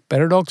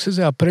 Paradox is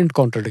an apparent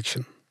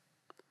contradiction,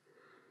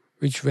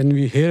 which when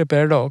we hear a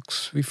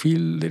paradox, we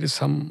feel there is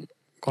some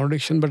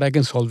contradiction, but I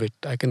can solve it.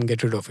 I can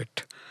get rid of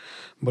it.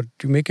 But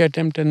you make an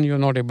attempt and you're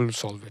not able to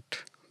solve it.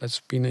 That's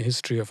been a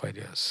history of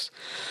ideas.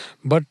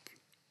 But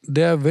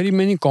there are very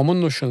many common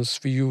notions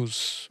we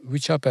use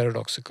which are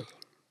paradoxical.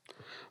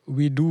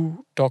 We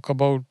do talk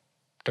about...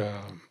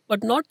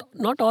 but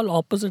not all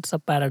opposites are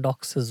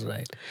paradoxes,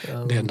 right?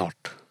 They're not.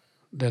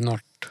 They're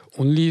not.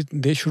 Only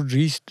they should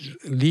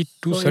lead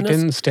to So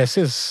certain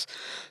stasis,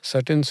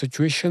 certain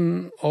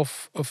situation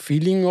of a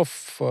feeling of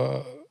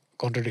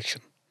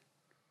contradiction.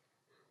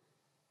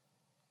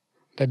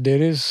 That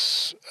there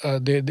is,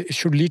 it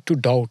should lead to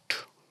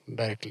doubt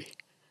directly,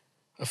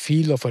 a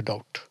feel of a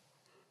doubt.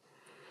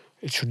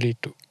 It should lead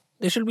to.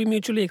 They should be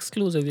mutually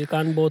exclusive. You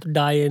can't both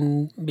die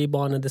and be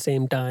born at the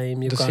same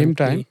time.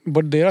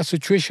 But there are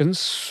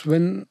situations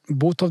when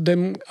both of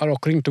them are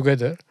occurring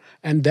together,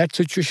 and that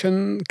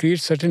situation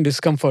creates certain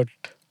discomfort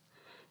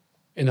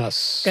in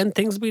us. Can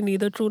things be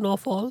neither true nor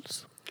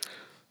false?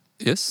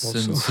 Yes,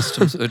 Also. in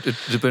systems, it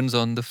depends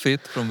on the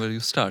faith from where you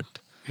start.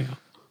 Yeah.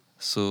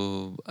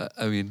 So,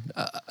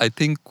 I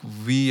think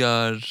we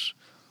are,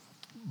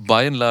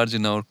 by and large,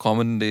 in our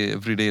common day,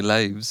 everyday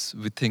lives,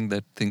 we think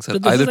that things are So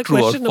this either is a true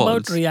or question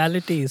about false.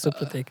 reality,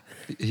 Supratik.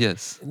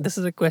 Yes. This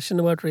is a question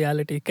about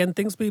reality. Can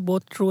things be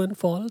both true and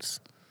false?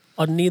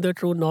 Or neither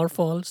true nor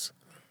false,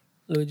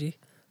 Luigi?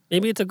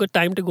 Maybe it's a good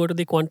time to go to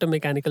the quantum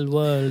mechanical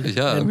world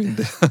Yeah, and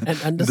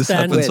understand, this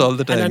happens all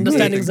the time. and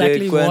understand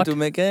exactly the what... quantum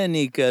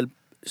mechanical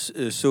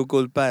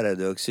so-called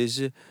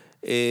paradoxes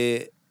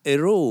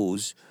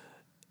arose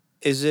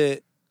as a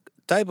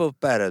type of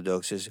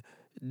paradoxes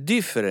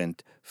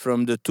different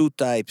from the two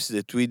types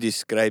that we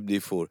described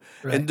before.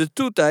 Right. And the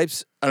two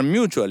types are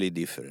mutually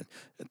different.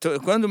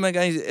 Quantum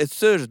mechanics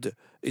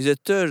is a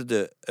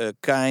third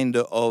kind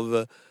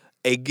of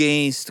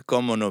against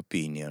common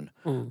opinion.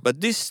 But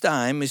this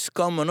time is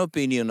common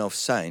opinion of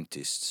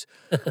scientists.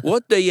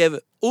 What they have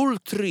all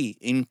three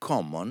in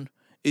common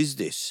is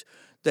this,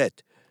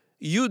 that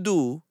you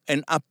do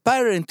an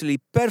apparently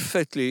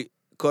perfectly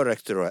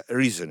correct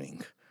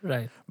reasoning.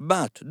 Right.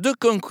 But the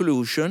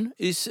conclusion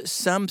is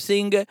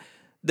something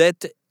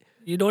that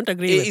You don't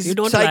agree with. is You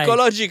don't like.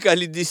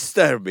 psychologically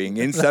disturbing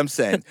in some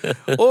sense.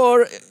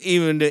 Or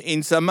even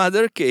in some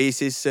other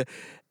cases,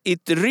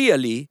 it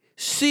really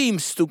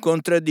seems to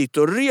contradict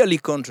or really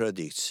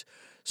contradicts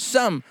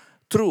some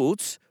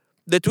truths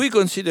that we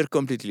consider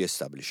completely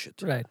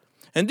established. Right.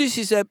 And this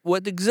is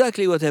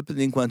exactly what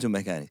happened in quantum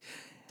mechanics.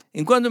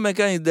 In quantum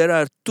mechanics, there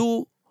are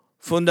two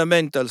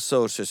fundamental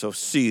sources of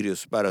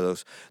serious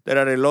paradox. There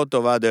are a lot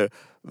of other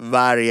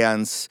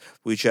variants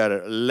which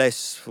are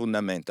less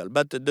fundamental.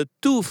 But the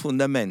two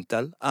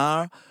fundamental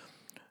are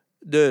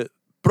the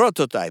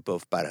prototype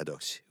of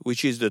paradox,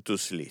 which is the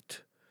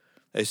two-slit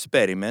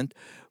experiment,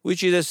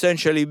 which is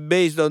essentially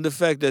based on the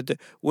fact that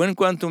when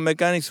quantum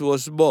mechanics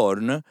was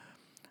born,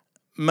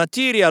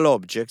 material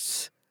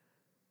objects...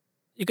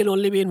 You can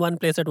only be in one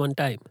place at one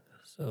time.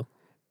 So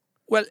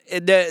Well,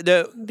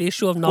 the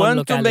issue of quantum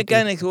non-locality.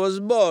 mechanics was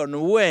born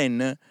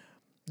when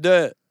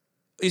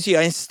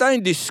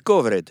Einstein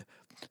discovered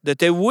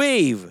that a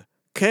wave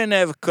can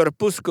have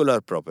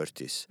corpuscular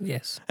properties.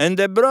 Yes. And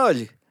de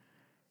Broglie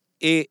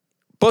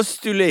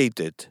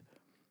postulated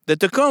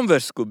that the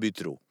converse could be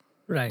true,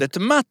 Right. that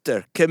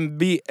matter can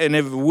be and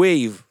have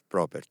wave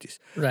properties.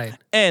 Right.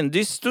 And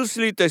this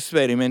two-slit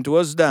experiment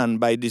was done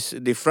by these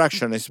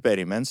diffraction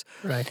experiments,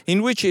 Right.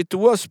 in which it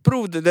was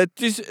proved that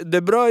this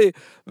de Broglie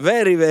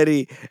very,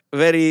 very,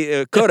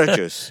 very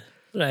courageous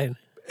Right.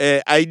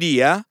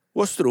 idea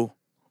was true,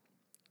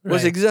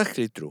 was Right.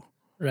 exactly true.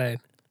 Right.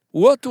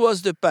 What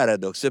was the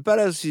paradox? The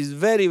paradox is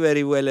very,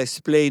 very well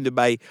explained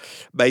by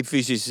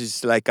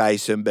physicists like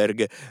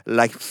Heisenberg,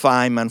 like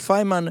Feynman.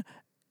 Feynman,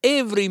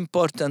 every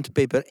important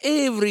paper,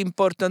 every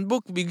important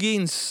book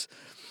begins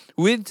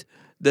with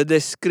the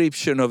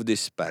description of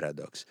this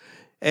paradox.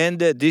 And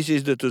this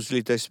is the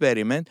two-slit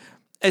experiment.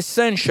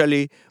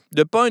 Essentially,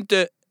 the point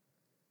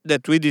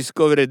that we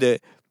discovered,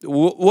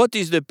 what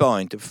is the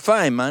point?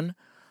 Feynman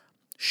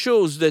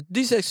shows that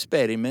this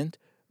experiment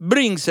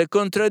brings a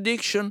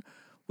contradiction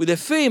with a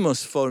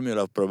famous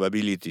formula of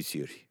probability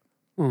theory.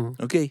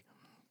 Okay?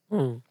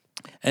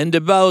 And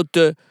about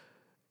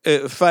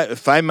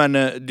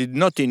Feynman did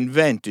not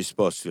invent this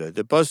postulate.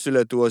 The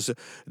postulate was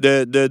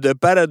the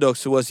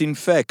paradox was in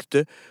fact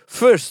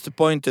first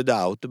pointed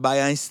out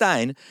by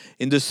Einstein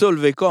in the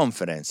Solvay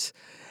conference.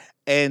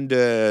 And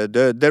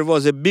there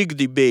was a big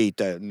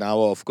debate.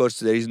 Now, of course,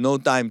 there is no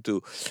time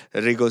to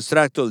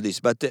reconstruct all this,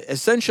 but the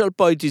essential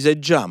point is a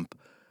jump.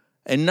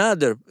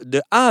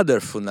 The other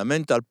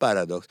fundamental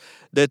paradox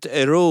that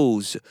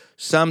arose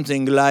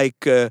something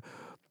like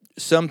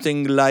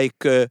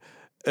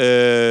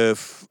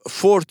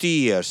 40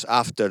 years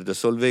after the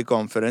Solvay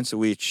conference,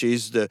 which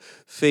is the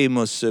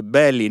famous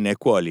Bell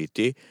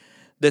inequality,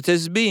 that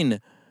has been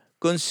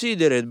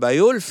considered by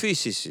all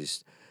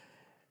physicists,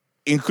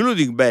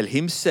 including Bell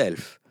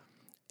himself,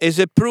 as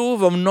a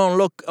proof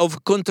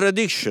of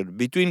contradiction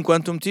between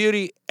quantum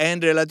theory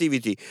and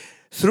relativity,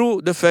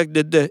 through the fact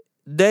that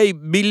they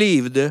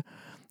believed that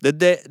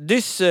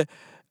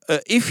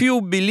if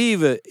you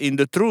believe in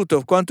the truth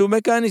of quantum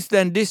mechanics,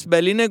 then this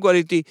Bell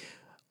inequality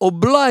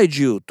oblige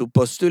you to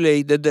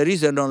postulate that there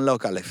is a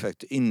non-local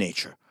effect in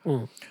nature.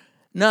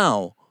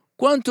 Now,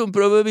 quantum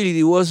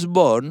probability was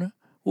born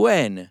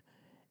when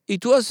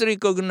it was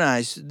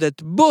recognized that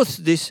both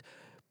this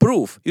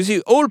proof, you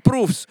see, all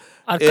proofs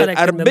Are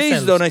are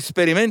based themselves. on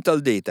experimental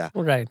data.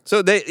 Right. So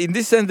in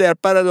this sense, they are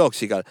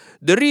paradoxical.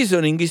 The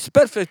reasoning is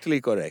perfectly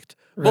correct,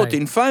 both Right.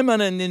 in Feynman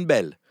and in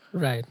Bell.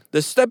 Right.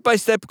 The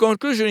step-by-step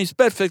conclusion is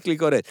perfectly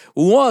correct.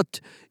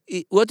 What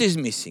is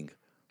missing?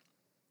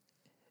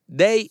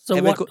 They So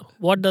have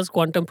what does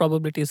quantum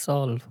probability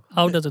solve?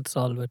 How does it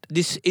solve it?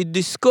 it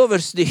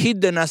discovers the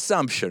hidden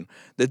assumption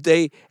that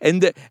the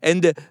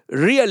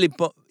really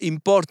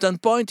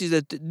important point is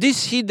that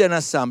this hidden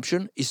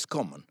assumption is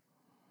common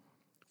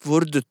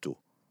for the two.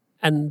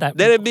 And that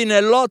There have been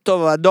a lot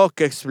of ad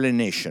hoc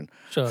explanation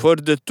Sure. for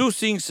the two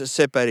things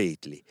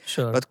separately.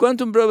 Sure. But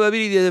quantum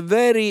probability is a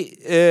very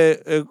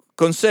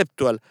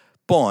conceptual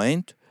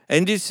point,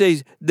 and it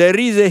says there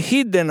is a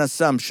hidden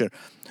assumption.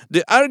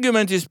 The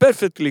argument is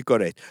perfectly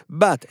correct,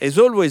 but as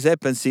always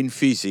happens in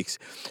physics,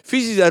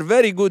 physicists are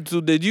very good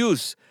to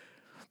deduce,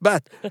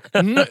 but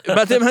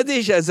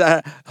mathematicians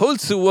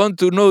also want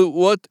to know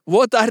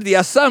what are the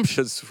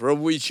assumptions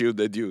from which you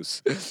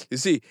deduce. You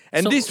see,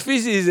 and So- this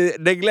physicists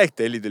neglect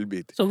a little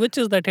bit. So which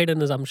is that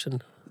hidden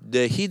assumption?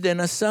 The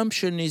hidden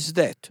assumption is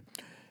that,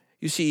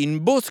 you see, in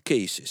both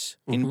cases,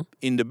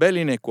 in the Bell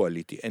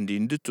inequality and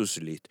in the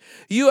two-slit,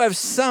 you have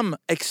some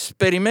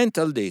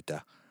experimental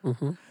data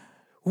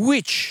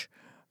which,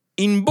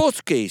 in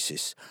both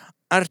cases,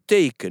 are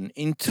taken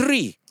in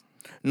three,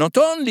 not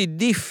only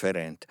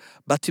different,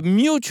 but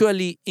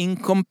mutually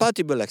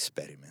incompatible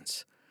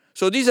experiments.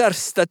 So these are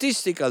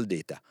statistical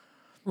data.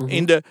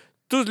 In the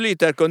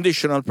two-slit are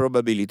conditional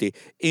probability.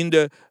 In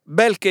the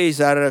Bell case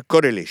are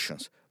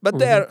correlations. But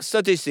they are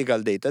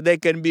statistical data. They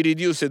can be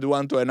reduced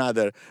one to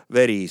another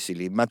very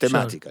easily,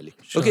 mathematically.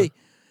 Sure. Okay?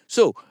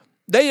 So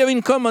they have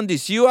in common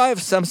this. You have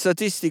some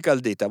statistical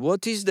data.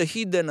 What is the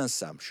hidden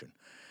assumption?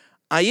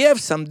 I have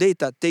some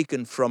data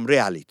taken from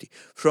reality,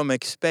 from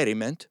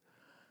experiment.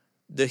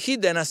 The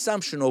hidden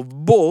assumption of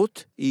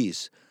both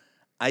is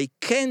I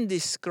can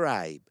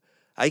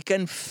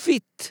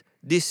fit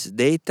this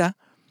data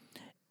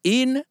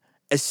in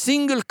a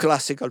single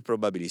classical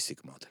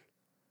probabilistic model.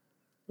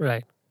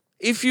 Right.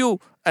 If you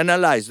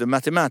analyze the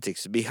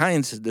mathematics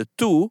behind the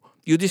two,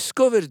 you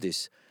discover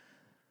this.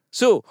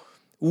 So,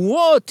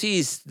 what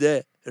is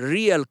the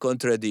real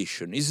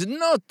contradiction? Is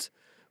not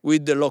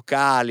with the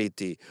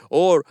locality,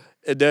 or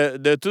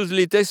the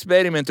two-slit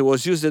experiment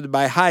was used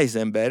by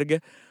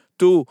Heisenberg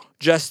to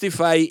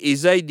justify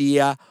his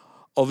idea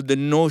of the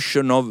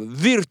notion of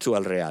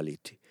virtual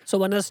reality. So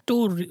one has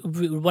to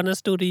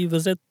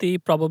revisit the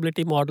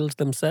probability models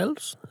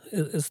themselves.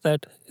 Is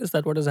that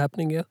what is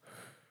happening here?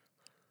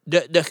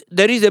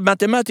 There is a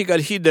mathematical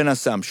hidden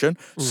assumption.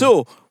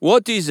 So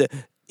what is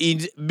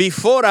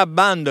before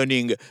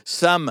abandoning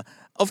some,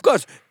 of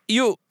course,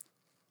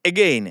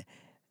 again,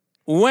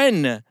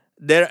 when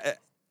there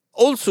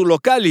also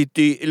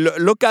locality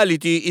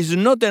is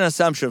not an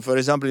assumption, for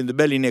example, in the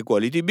Bell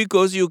inequality,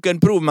 because you can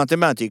prove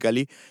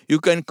mathematically, you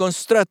can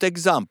construct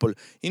example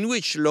in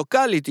which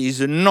locality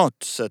is not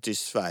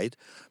satisfied,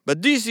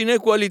 but these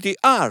inequality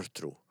are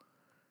true.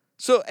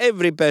 So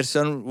every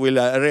person will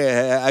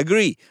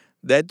agree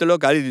that the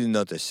locality is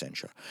not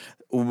essential.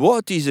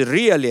 What is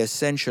really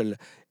essential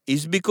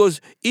is because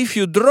if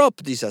you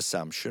drop this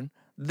assumption,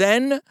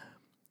 then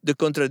the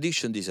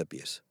contradiction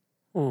disappears.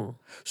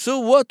 So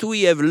what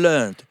we have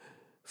learned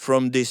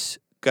from this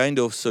kind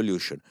of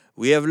solution,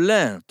 we have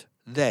learned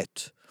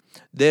that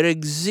there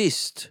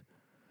exists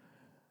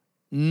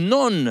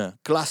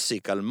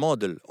non-classical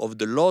model of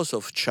the laws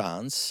of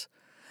chance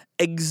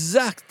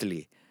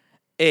exactly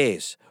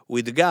as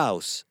with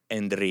Gauss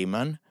and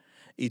Riemann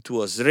it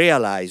was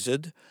realized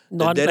that there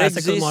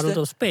Non-classical exist models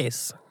of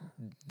space.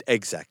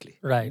 exactly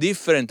Right.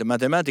 different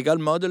mathematical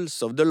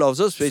models of the laws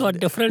of space, So a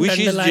different which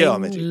is underlying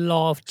geometry.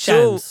 law of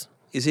So chance.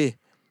 you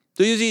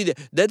see,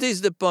 that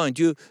is the point.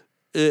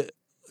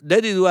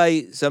 that is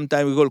why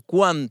sometimes we call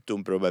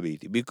quantum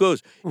probability,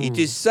 because it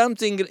is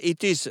something,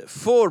 it is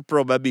for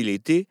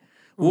probability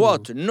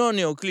what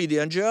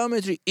non-Euclidean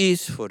geometry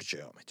is for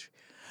geometry.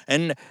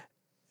 And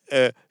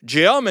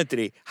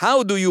geometry,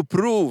 how do you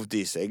prove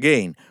this?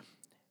 Again,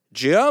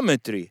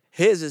 geometry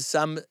has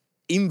some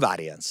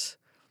invariance.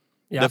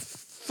 Yeah. The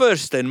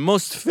first and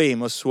most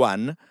famous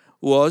one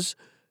was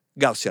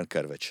Gaussian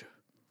curvature.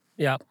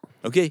 Yeah.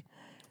 Okay?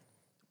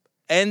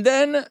 And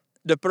then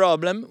the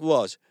problem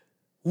was,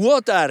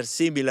 what are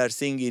similar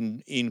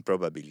things in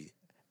probability?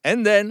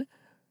 And then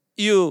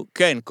you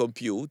can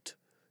compute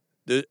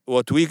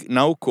what we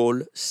now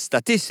call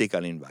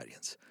statistical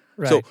invariance.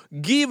 Right. So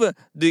given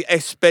the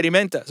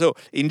experimental, so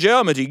in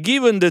geometry,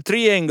 given the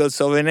three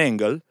angles of an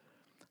angle,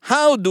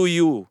 how do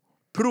you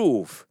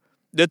prove?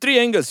 The three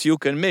angles you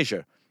can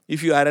measure.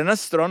 If you are an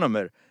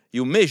astronomer,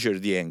 you measure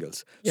the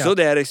angles. Yeah. So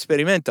they are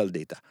experimental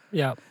data.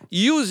 Yeah.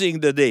 Using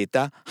the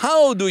data,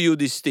 how do you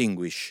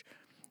distinguish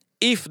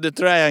if the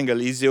triangle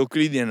is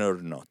Euclidean or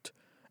not?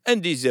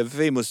 And this is a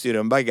famous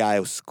theorem by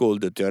Gauss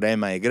called the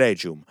Theorema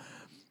Egregium.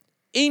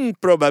 In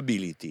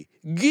probability,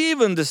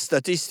 given the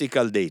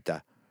statistical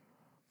data,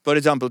 for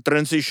example,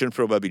 transition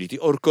probability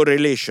or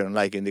correlation,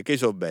 like in the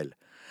case of Bell,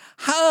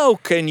 how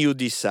can you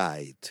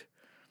decide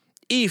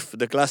if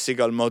the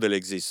classical model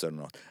exists or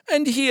not?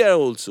 And here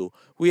also,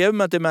 we have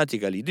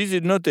mathematically, this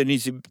is not an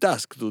easy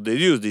task to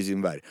deduce this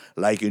invariance.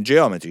 Like in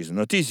geometry, it's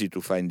not easy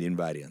to find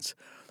invariance.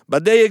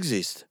 But they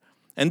exist.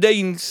 And they,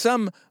 in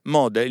some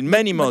model, in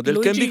many models,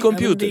 can be Luigi,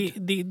 computed. I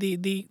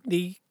mean,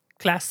 the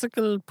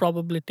classical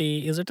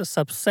probability, is it a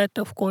subset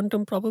of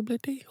quantum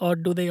probability, or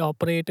do they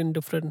operate in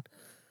different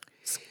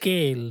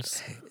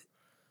scales?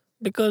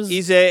 Because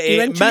Is a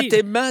eventually,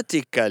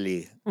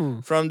 mathematically,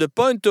 from the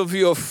point of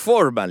view of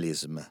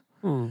formalism,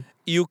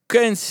 you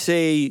can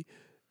say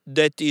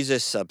that is a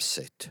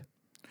subset.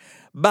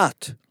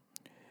 But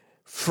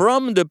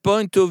from the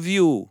point of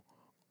view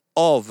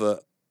of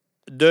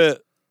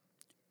the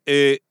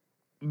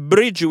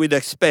bridge with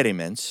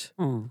experiments,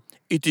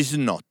 it is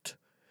not.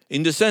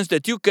 In the sense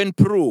that you can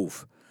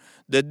prove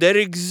that there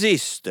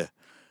exist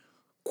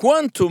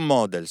quantum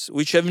models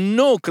which have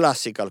no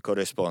classical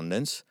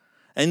correspondence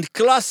and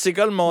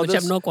classical models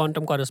which have no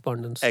quantum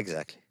correspondence.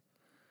 Exactly.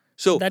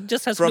 So That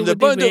just has to from do the with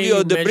the point of way view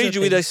you of the measure bridge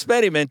with things.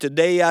 experiment,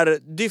 they are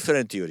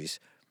different theories.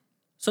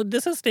 So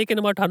this has taken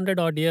about 100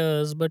 odd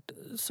years, but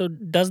so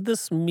does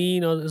this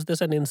mean, or is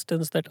this an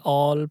instance that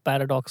all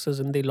paradoxes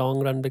in the long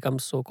run become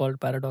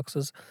so-called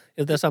paradoxes?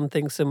 Is there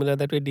something similar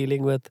that we're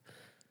dealing with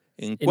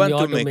In in your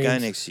quantum domains?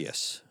 mechanics,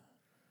 yes.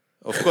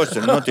 Of course,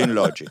 not in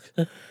logic.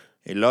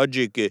 In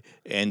logic,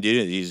 and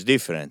it is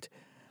different.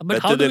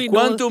 But how do the we know?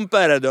 quantum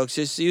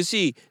paradoxes, you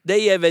see,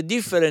 they have a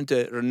different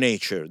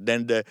nature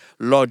than the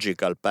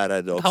logical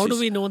paradoxes. How do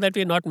we know that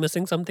we're not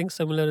missing something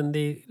similar in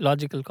the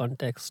logical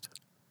context?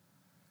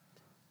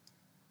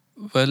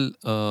 Well,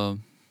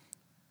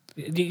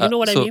 You know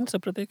what I so- mean,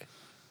 Supratik?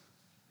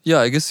 yeah,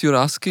 I guess you're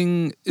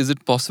asking, is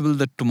it possible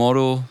that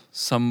tomorrow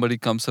somebody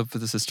comes up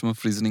with a system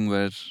of reasoning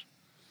where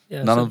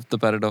Yeah. none so- of the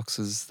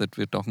paradoxes that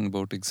we're talking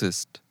about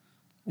exist?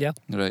 Yeah.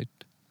 Right.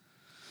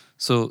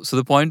 So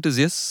the point is,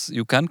 yes,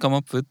 you can come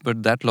up with,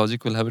 but that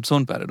logic will have its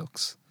own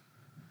paradox.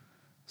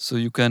 So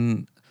you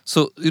can,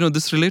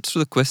 this relates to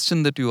the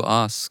question that you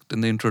asked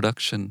in the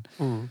introduction.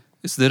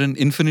 Is there an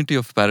infinity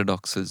of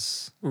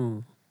paradoxes?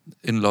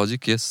 In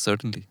logic, yes,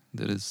 certainly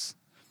there is.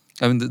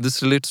 I mean,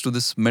 this relates to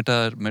this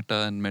meta. I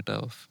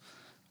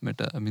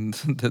mean,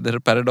 there are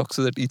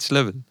paradoxes at each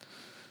level.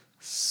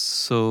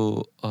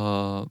 So,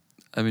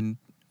 I mean,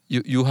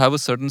 you have a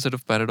certain set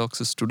of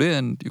paradoxes today,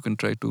 and you can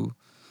try to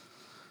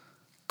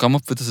come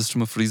up with a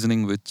system of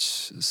reasoning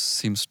which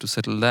seems to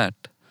settle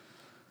that.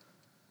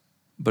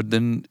 But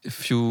then,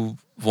 if you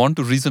want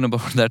to reason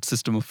about that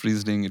system of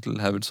reasoning, it will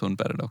have its own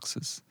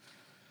paradoxes.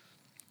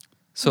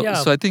 So, Yeah.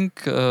 so I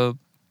think.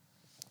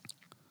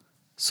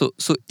 So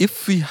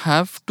if we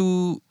have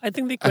to, I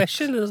think the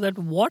question is that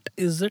what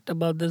is it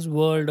about this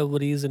world of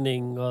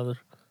reasoning or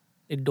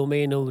the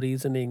domain of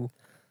reasoning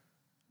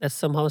that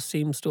somehow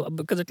seems to,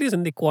 because at least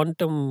in the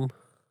quantum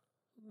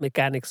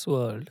mechanics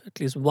world, at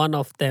least one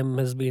of them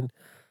has been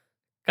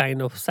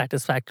kind of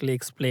satisfactorily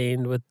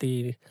explained with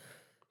the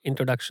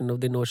introduction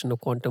of the notion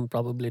of quantum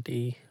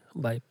probability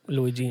by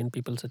Luigi and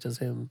people such as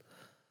him.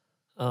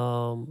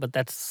 But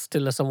that's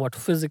still a somewhat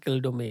physical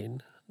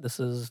domain. This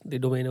is the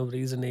domain of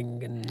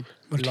reasoning and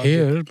But logic.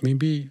 here,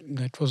 maybe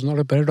that was not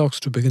a paradox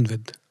to begin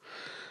with.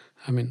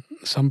 I mean,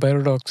 some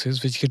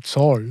paradoxes which get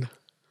solved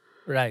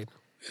Right.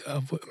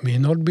 may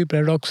not be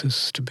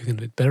paradoxes to begin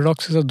with.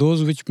 Paradoxes are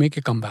those which make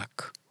a comeback.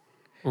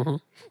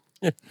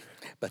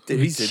 But there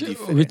is a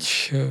difference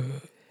Which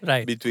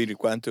Right. between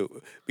quantum,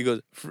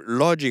 because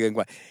logic and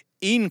quantum.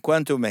 In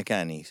quantum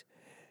mechanics,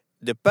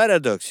 the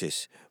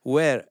paradoxes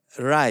were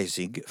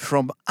rising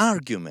from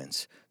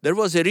arguments. There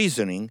was a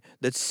reasoning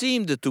that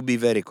seemed to be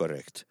very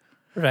correct.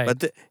 Right.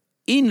 But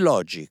in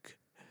logic,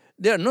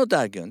 they are not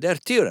arguments, they are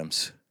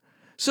theorems.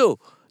 So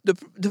the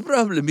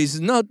problem is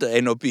not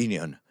an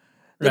opinion.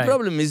 The Right.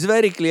 problem is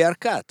very clear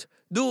cut.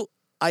 Do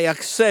I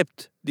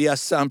accept the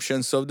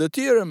assumptions of the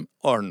theorem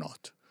or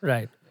not.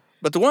 Right.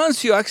 But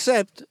once you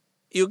accept,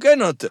 you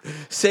cannot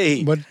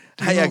say, But,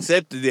 I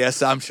accept the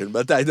assumption,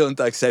 but I don't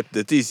accept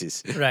the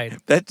thesis. Right.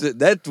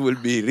 That will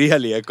be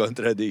really a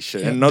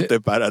contradiction and not a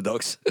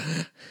paradox.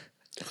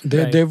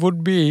 There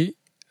would be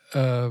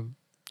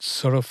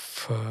sort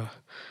of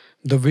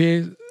the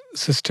way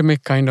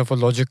systemic kind of a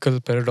logical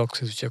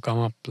paradoxes which have come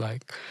up.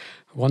 Like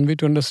one way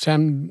to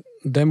understand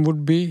them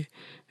would be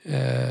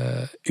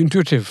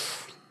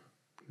intuitive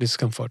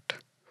discomfort.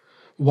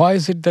 Why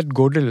is it that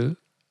Gödel,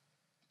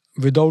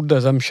 without the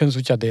assumptions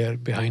which are there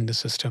behind the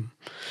system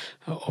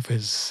of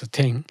his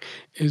thing,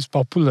 is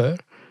popular?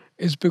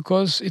 Is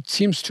because it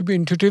seems to be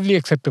intuitively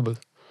acceptable.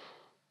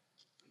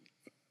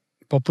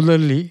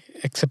 Popularly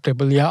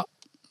acceptable, yeah,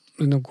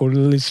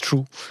 Gödel is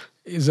true.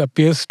 It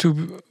appears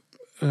to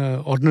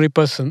ordinary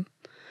person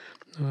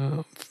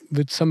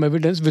with some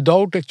evidence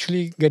without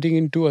actually getting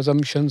into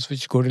assumptions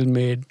which Gödel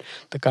made,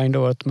 the kind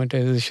of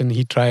arithmetization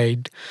he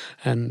tried,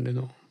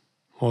 and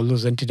all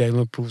those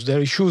anti-diagonal proofs. There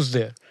are issues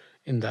there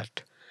in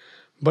that.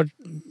 But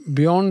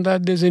beyond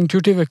that, there's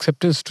intuitive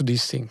acceptance to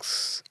these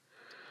things.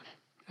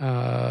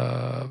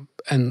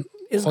 And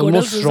Is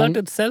almost Gödel's wrong. result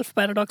itself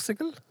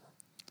paradoxical?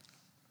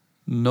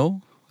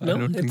 No, No, I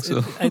don't think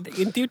so.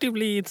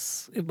 Intuitively,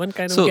 it's one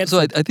kind of So, gets so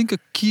it. I think a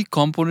key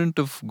component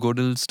of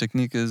Gödel's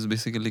technique is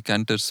basically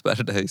Cantor's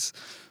paradise,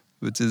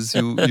 which is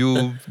you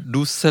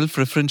do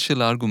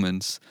self-referential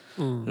arguments,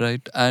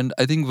 right? And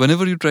I think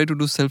whenever you try to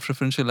do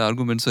self-referential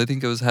arguments, so I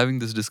think I was having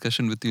this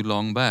discussion with you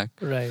long back.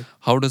 Right.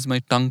 How does my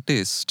tongue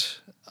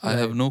taste? I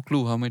have Right. no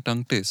clue how my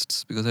tongue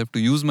tastes because I have to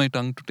use my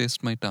tongue to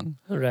taste my tongue,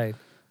 Right.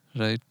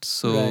 right?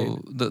 So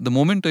Right. the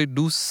moment I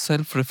do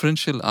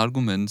self-referential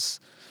arguments,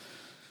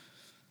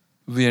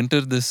 we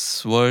enter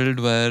this world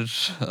where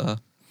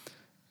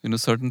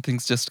certain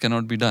things just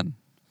cannot be done.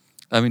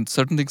 I mean,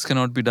 certain things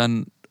cannot be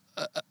done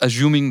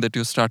assuming that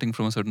you're starting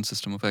from a certain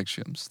system of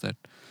axioms, that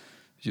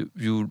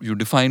you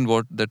define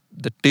what that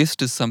the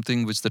taste is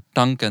something which the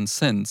tongue can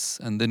sense,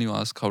 and then you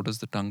ask how does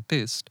the tongue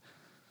taste.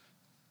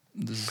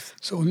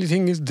 So only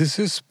thing is, this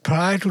is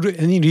prior to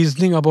any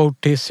reasoning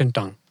about taste and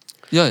tongue.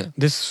 Yeah.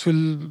 This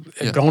will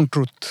Yeah. ground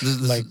truth,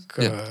 This like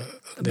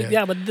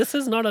there. But this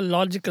is not a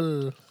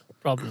logical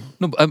problem.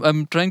 No,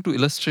 I'm trying to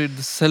illustrate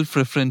the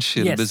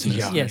self-referential Yes. business.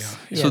 Yeah, Yes.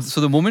 yeah.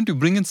 So the moment you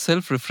bring in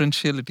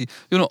self-referentiality,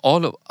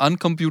 all of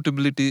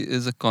uncomputability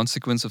is a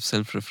consequence of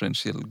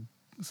self-referential.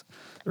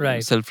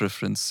 Right.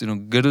 Self-reference.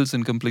 Gödel's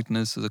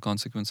incompleteness is a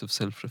consequence of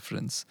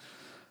self-reference,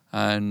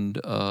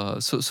 and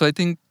so I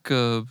think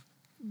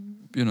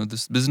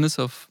this business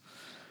of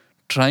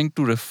trying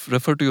to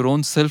refer to your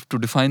own self to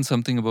define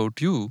something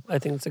about you. I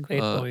think it's a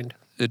great point.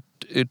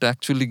 It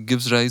actually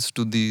gives rise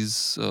to these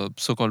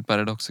so-called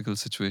paradoxical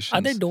situations.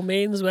 Are there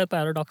domains where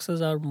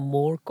paradoxes are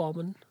more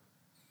common?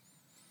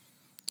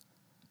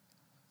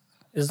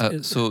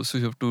 So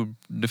you have to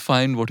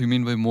define what you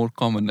mean by more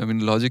common. I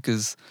mean, logic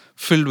is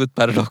filled with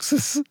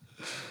paradoxes,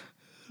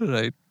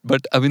 right?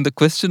 But I mean, the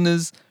question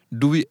is,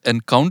 do we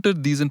encounter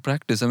these in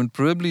practice? I mean,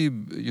 probably,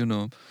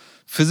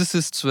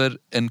 physicists were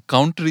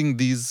encountering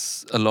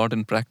these a lot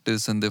in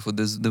practice, and therefore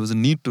there was a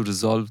need to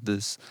resolve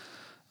this.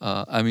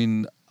 I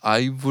mean,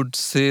 I would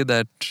say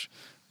that,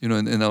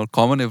 in our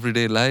common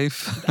everyday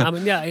life, I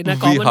mean, yeah, in a we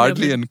common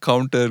hardly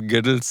encounter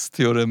Gödel's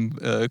theorem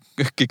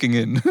kicking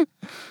in.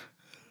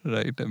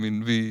 Right. I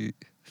mean,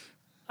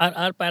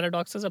 Are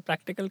paradoxes a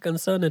practical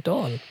concern at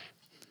all?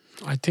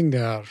 I think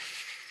they are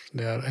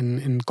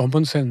in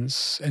common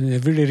sense and in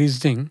everyday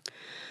reasoning.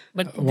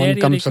 But one there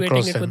you're comes equating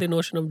across it them. with the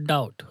notion of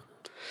doubt.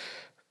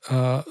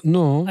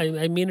 No,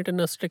 I mean it in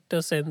a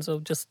stricter sense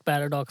of just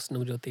paradox,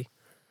 Navjyoti.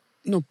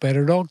 no.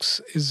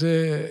 Paradox is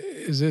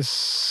a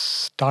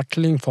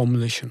startling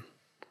formulation.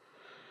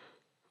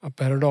 A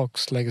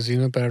paradox like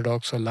Zeno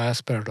paradox or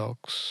Laius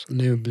paradox,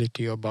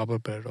 nameability or Barber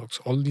paradox,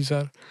 all these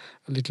are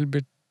a little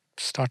bit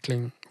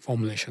startling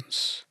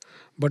formulations.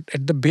 But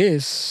at the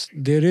base,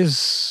 there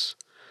is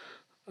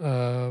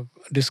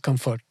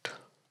discomfort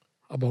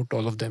about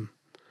all of them,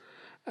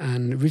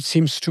 and which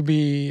seems to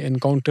be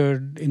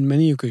encountered in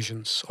many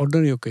occasions,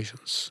 ordinary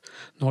occasions,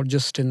 not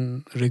just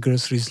in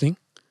rigorous reasoning.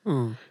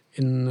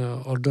 In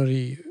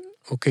ordinary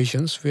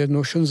occasions where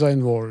notions are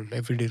involved,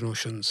 everyday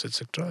notions,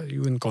 etc.,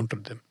 you encounter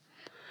them.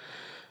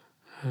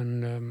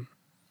 And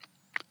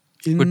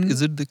but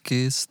is it the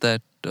case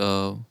that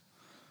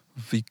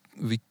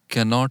we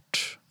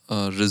cannot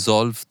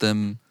resolve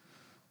them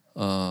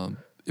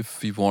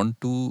if we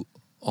want to,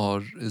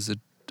 or is it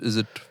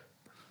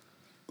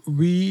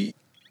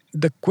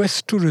the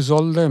quest to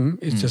resolve them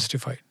is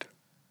justified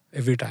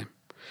every time,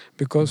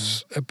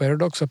 because a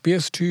paradox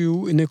appears to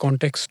you in a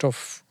context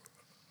of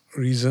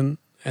reason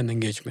and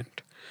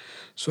engagement.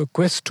 So a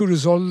quest to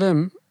resolve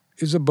them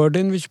is a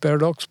burden which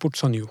paradox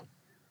puts on you.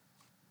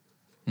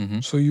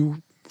 So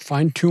you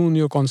fine-tune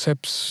your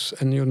concepts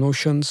and your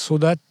notions so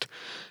that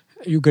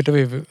you get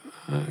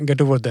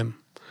over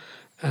them.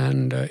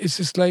 And it's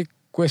just like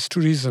quest to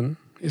reason.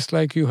 It's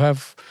like you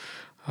have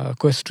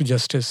quest to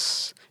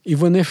justice.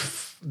 Even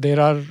if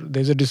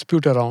there's a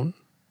dispute around,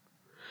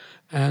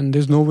 and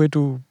there's no way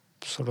to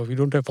you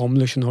don't have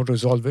formulation how to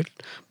resolve it,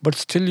 but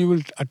still you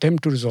will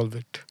attempt to resolve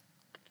it.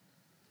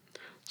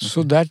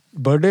 So that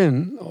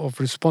burden of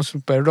response to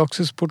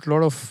paradoxes put a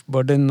lot of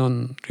burden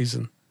on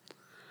reason,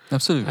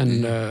 Absolutely.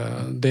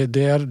 and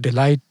they are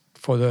delight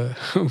for the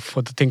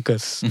for the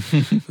thinkers.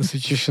 The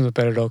situation of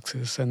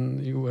paradoxes,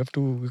 and you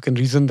can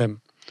reason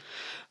them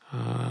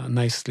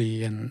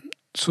nicely, and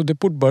so they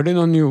put burden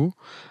on you,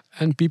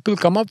 and people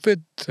come up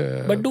with.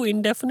 But do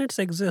indefinites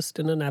exist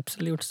in an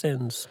absolute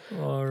sense,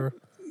 or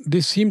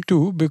They seem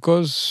to,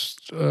 because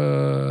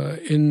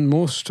in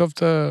most of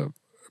the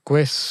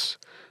quests,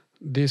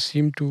 they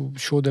seem to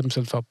show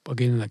themselves up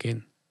again and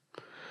again.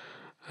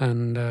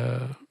 And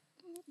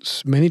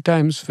many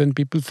times when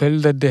people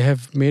felt that they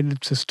have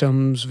made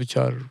systems which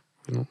are,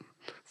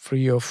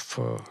 free of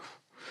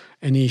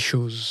any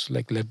issues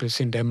like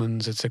leprosy and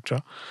demons,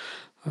 etc.,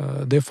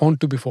 they're found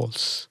to be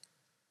false.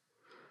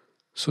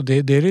 So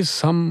there is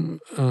some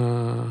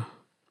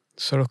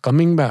sort of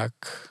coming back,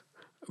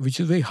 which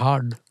is very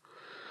hard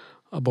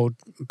about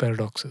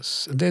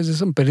paradoxes. There's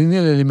some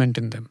perennial element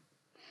in them.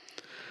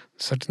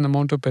 Certain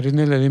amount of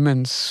perennial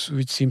elements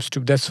which seems to,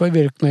 that's why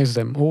we recognize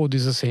them. Oh,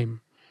 this is the same.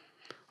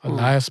 A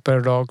liar's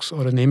paradox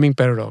or a naming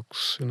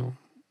paradox,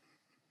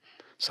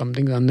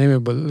 something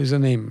unnameable is a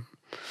name,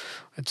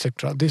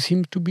 etc. They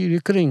seem to be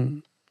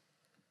recurring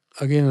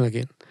again and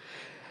again.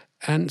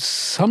 And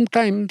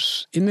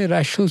sometimes in a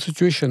rational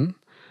situation,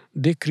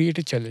 they create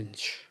a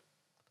challenge,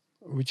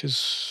 which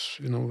is,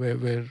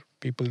 where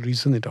people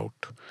reason it out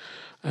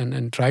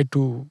and try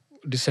to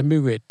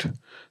disambiguate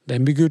the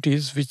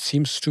ambiguities which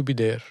seems to be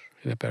there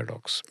in a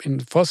paradox. In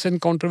the first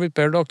encounter with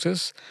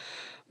paradoxes,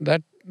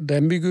 that the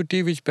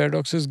ambiguity which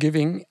paradox is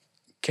giving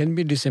can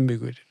be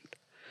disambiguated.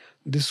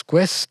 This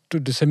quest to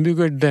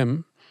disambiguate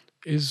them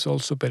is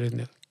also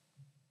perennial.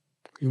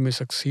 You may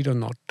succeed or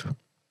not.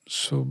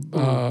 So,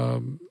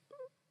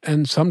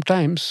 and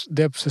sometimes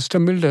there are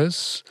system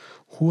builders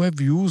who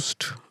have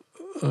used,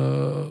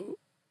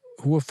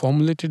 who have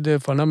formulated their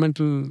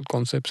fundamental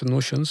concepts and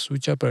notions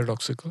which are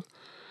paradoxical.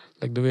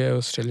 Like the way I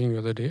was telling you the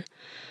other day,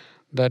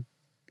 that,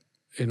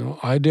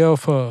 idea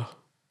of a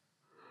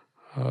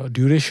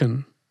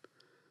duration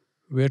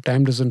where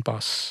time doesn't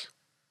pass.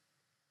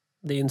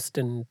 the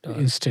instant?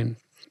 Instant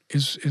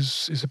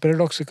is a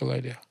paradoxical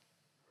idea.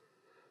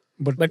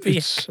 But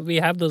we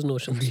have those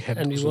notions, we have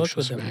and those we work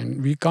with notions, them.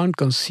 and we can't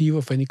conceive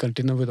of any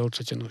container without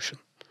such a notion,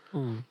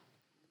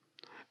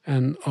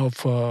 and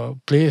of a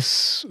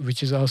place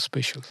which is our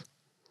spatial,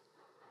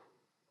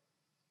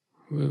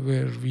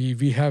 where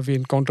we have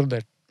encountered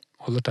that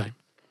all the time.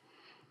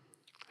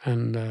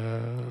 And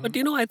But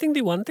I think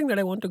the one thing that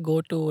I want to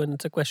go to, and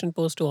it's a question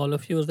posed to all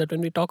of you, is that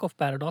when we talk of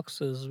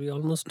paradoxes, we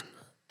almost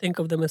think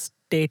of them as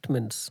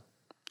statements.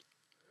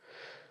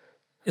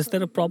 Is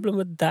there a problem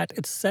with that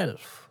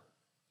itself?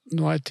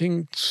 no, I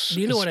think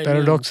Do you know what I mean?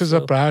 paradoxes are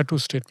So- prior to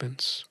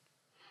statements.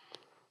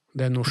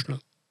 They're notional.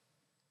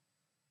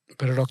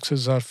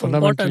 Paradoxes are What are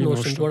fundamentally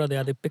notions? notional. What are they?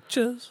 Are they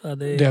pictures? Are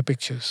they? They are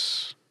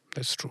pictures.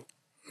 That's true.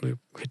 You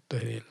hit the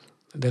nail.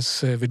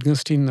 That's a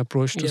Wittgenstein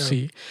approach to Yeah.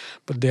 see,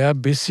 but they are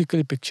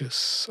basically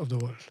pictures of the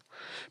world.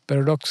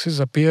 Paradoxes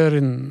appear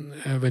in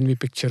when we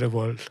picture a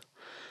world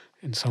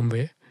in some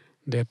way.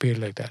 They appear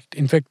like that.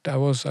 In fact, I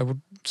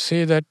would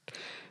say that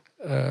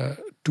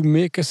to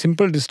make a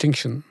simple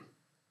distinction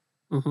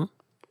Mhm.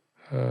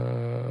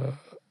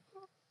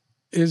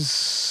 is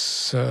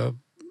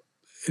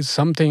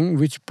something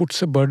which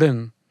puts a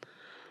burden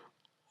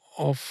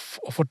of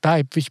a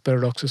type which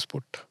paradoxes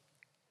put.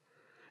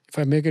 If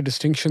I make a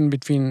distinction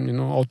between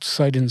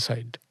outside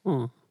inside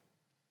Hmm.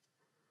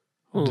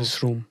 of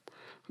this room,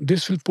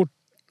 this will put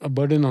a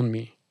burden on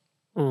me,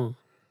 Hmm.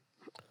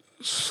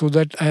 so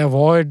that I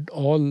avoid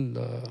all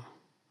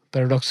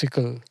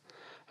paradoxical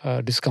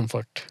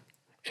discomfort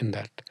in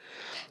that.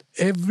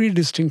 Every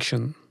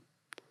distinction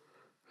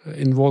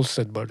involves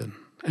that burden,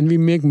 and we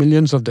make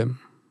millions of them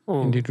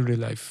in day-to-day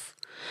life.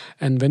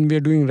 And when we are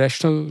doing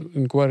rational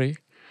inquiry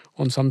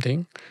on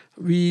something,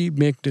 we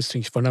make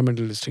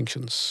fundamental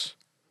distinctions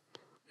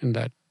in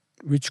that,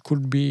 which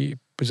could be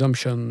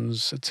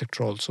presumptions,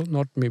 etc. also,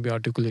 not maybe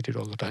articulated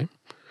all the time.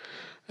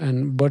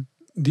 But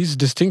these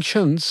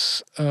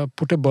distinctions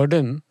put a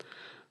burden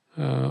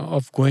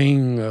of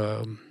going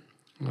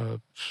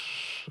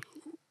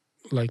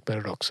like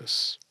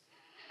paradoxes,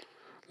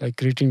 like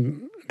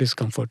creating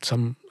discomfort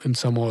in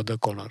some other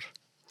corner.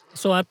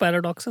 So are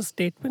paradoxes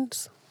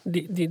statements?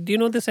 Do you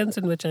know the sense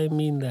in which I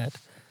mean that?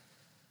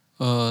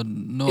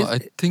 No, Is I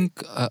it-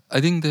 think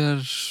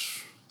they're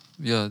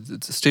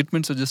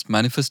statements are just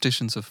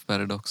manifestations of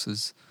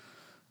paradoxes.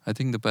 I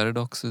think the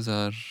paradoxes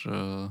are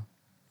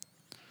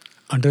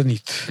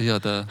Underneath.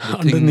 the thing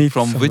Underneath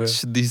from somewhere.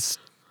 which these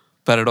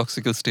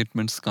paradoxical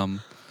statements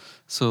come.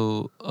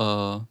 So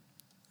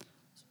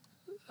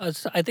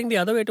So I think the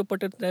other way to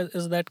put it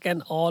is that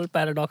can all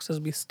paradoxes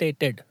be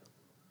stated?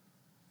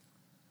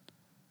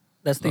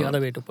 That's the other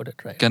way to put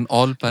it, right? can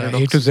all Yeah,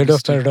 paradoxes A to Z be of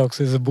stated? paradox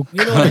is a book.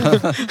 You know what I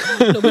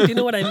mean? No, but you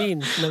know what I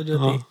mean,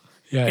 Navjyoti?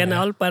 Yeah, Can yeah.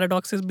 all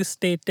paradoxes be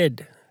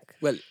stated?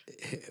 Well,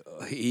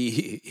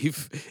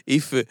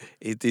 if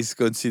it is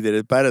considered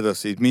a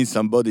paradox, it means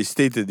somebody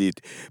stated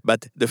it.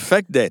 But the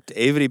fact that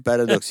every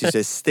paradox is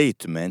a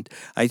statement,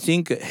 I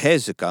think,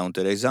 has a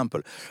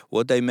counterexample.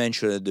 What I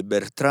mentioned, the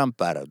Bertrand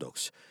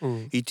paradox,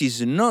 it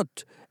is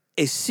not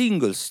a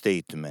single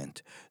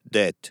statement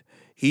that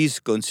is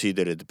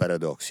considered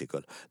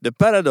paradoxical. The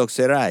paradox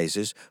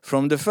arises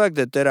from the fact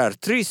that there are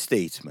three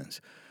statements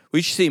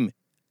which seem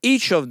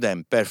each of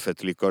them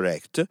perfectly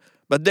correct,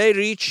 but they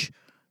reach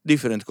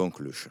different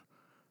conclusion.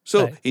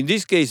 So Right. in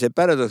this case, a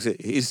paradox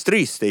is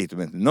three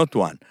statements, not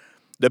one.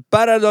 The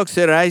paradox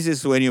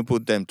arises when you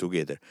put them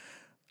together.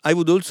 I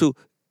would also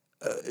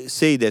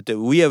say that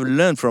we have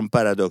learned from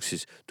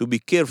paradoxes to be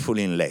careful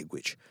in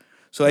language.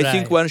 So I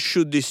think Right. one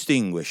should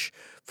distinguish.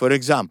 For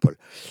example,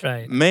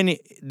 Right.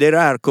 there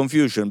are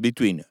confusion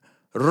between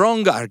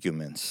wrong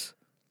arguments,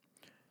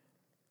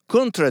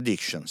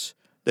 contradictions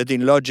that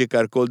in logic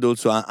are called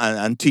also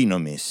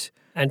antinomies,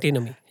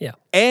 Antinomy. Yeah.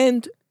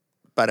 and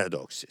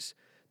paradoxes.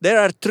 There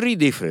are three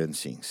different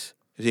things.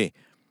 See,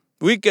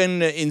 we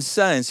can in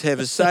science have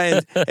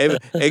have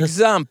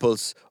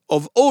examples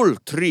of all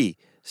three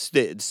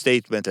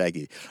statements like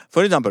it.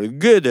 For example,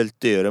 Gödel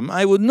theorem,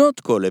 I would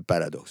not call a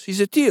paradox.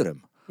 It's a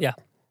theorem. Yeah.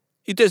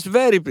 It has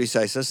very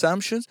precise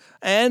assumptions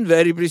and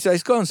very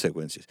precise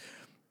consequences.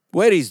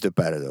 Where is the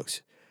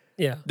paradox?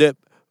 Yeah. The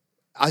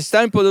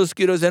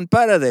Einstein-Podolsky and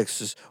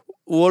paradoxes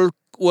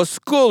was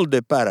called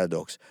a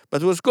paradox,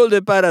 but was called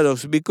a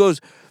paradox because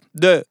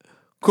the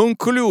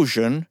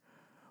conclusion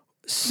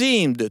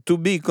seemed to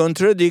be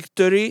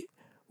contradictory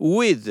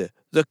with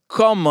the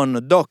common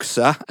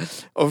doxa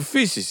of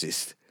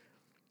physicists,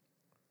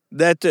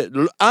 that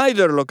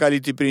either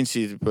locality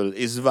principle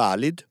is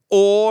valid,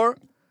 or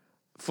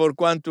for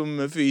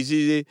quantum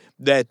physics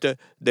that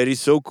there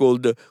is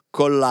so-called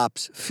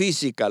collapse,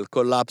 physical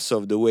collapse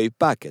of the wave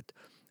packet.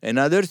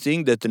 Another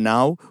thing that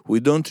now we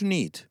don't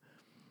need,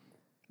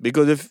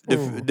 because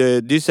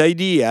this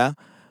idea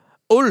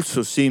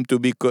also seemed to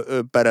be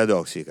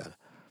paradoxical.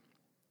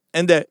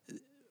 And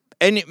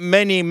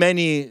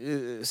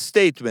many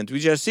statements,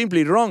 which are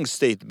simply wrong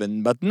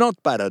statements, but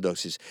not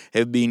paradoxes,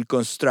 have been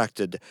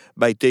constructed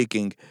by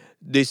taking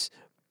this,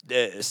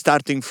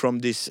 starting from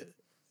this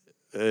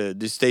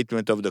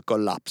statement of the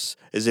collapse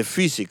as a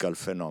physical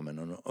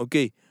phenomenon.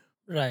 Okay?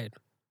 Right.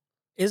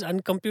 Is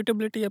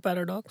uncomputability a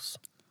paradox?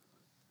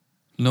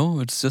 No,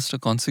 it's just a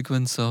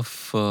consequence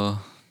of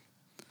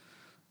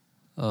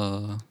the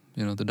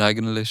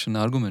diagonalization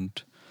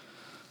argument.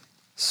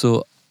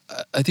 So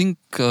I think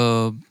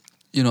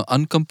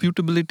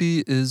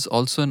uncomputability is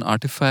also an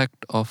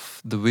artifact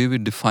of the way we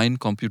define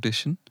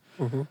computation.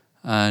 Mm-hmm.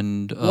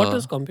 And What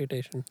is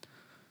computation?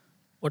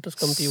 What is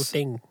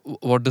computing?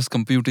 What does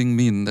computing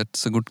mean?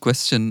 That's a good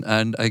question.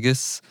 And I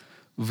guess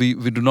we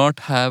do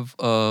not have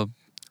a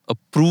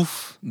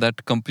proof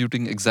that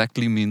computing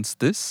exactly means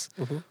this.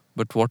 Mm-hmm.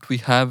 But what we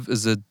have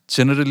is a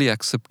generally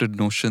accepted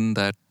notion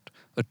that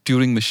a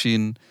Turing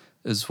machine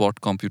is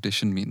what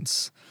computation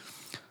means.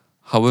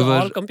 However,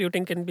 so all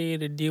computing can be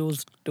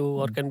reduced to,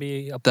 or can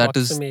be that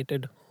is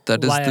approximated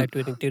that is via the-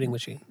 a Turing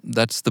machine.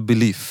 that's the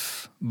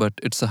belief, but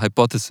it's a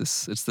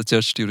hypothesis. It's the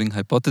Church-Turing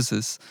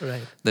hypothesis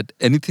Right. that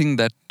anything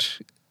that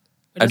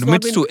It has not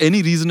admits been- to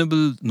any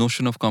reasonable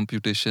notion of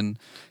computation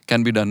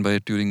can be done by a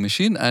Turing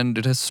machine, and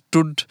it has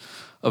stood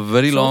a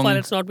very so long. far,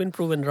 it's not been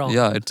proven wrong.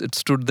 Yeah, it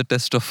stood the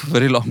test of a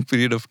very long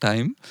period of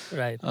time.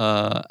 Right.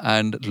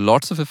 And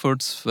lots of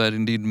efforts were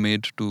indeed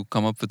made to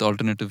come up with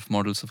alternative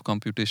models of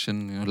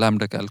computation,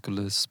 lambda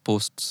calculus,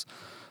 posts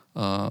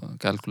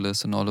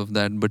calculus, and all of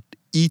that. But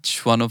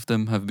each one of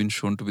them have been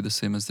shown to be the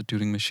same as the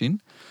Turing machine,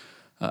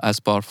 as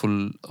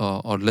powerful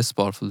or less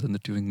powerful than the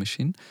Turing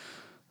machine.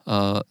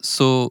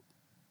 So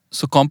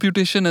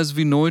computation as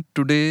we know it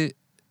today,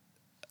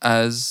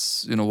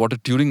 as what a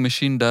Turing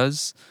machine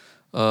does,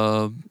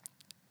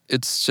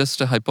 it's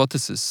just a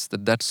hypothesis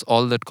that's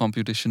all that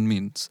computation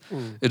means.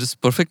 It is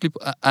perfectly,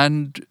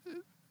 and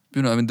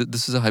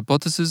this is a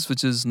hypothesis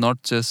which is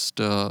not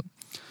just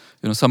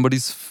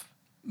somebody's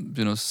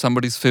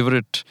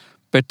favorite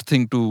pet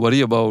thing to worry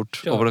about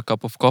Sure. over a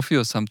cup of coffee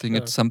or something.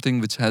 Sure. It's something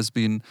which has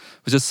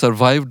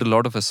survived a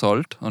lot of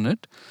assault on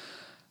it.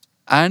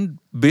 And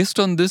based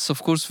on this,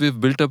 of course, we've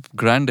built up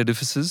grand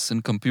edifices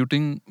in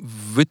computing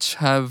which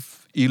have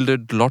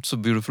yielded lots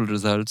of beautiful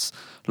results,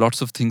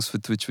 lots of things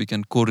with which we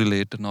can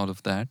correlate and all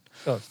of that.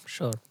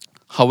 Sure.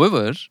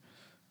 However,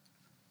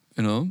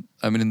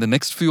 in the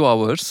next few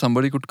hours,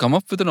 somebody could come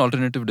up with an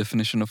alternative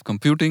definition of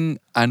computing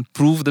and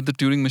prove that the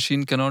Turing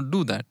machine cannot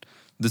do that.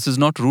 This is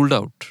not ruled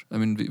out.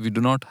 We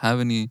do not have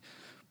any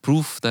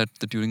proof that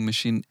the Turing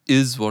machine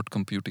is what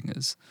computing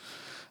is.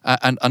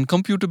 And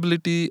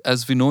uncomputability,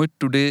 as we know it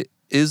today,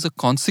 is a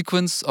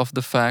consequence of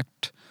the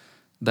fact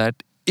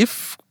that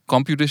if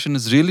computation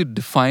is really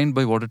defined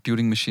by what a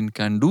Turing machine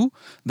can do,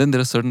 then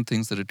there are certain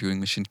things that a Turing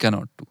machine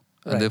cannot do.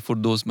 And Right. therefore,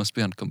 those must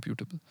be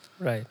uncomputable.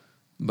 Right.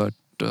 But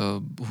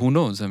who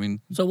knows?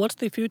 So what's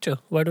the future?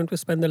 Why don't we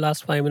spend the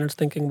last 5 minutes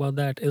thinking about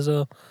that? Is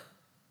a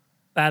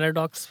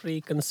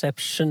paradox-free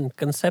conception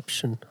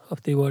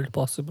of the world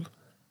possible?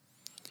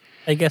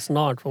 I guess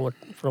not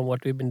from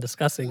what we've been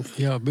discussing.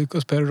 Yeah,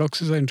 because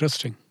paradoxes are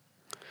interesting.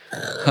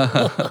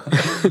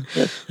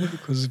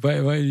 Because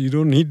why you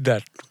don't need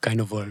that kind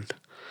of world,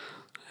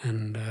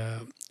 and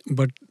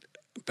but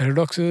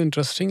paradox is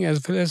interesting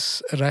as well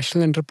as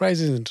rational enterprise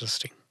is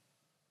interesting.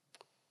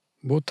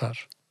 Both are.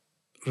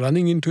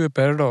 Running into a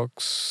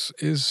paradox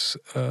is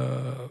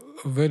a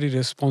very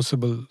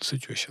responsible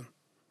situation.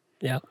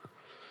 Yeah.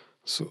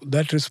 So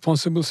that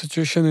responsible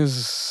situation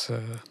is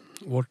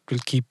what will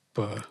keep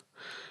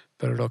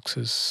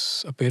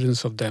paradoxes,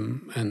 appearance of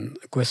them, and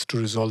quest to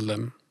resolve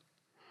them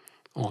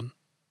on.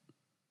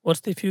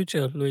 What's the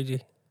future,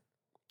 Luigi?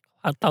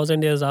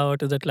 1,000 years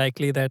out, is it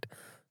likely that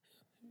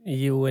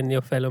you and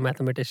your fellow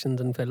mathematicians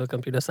and fellow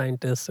computer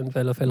scientists and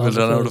fellow We'll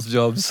run out of philosophers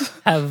jobs.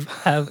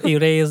 have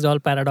erased all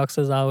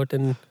paradoxes out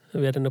and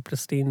we're in a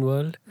pristine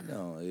world?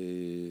 No,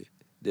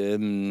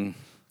 the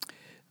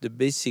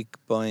basic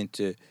point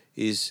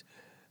is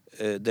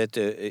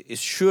that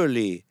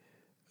surely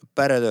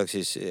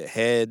paradoxes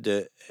had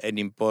an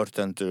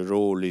important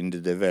role in the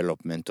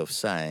development of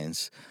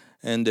science,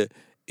 and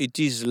it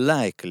is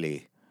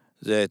likely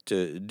that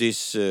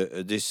this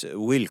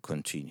will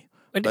continue.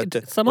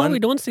 But somehow we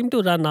don't seem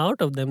to run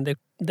out of them.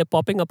 They're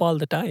popping up all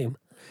the time.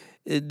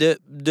 You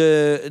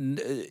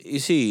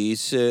see,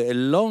 it's a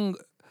long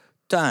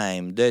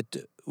time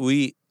that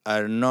we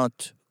are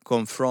not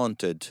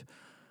confronted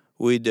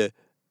with a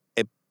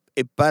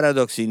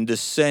paradox in the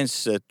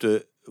sense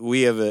that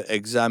we have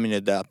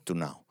examined up to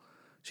now.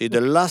 See,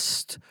 the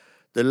last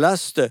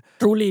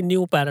Truly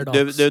new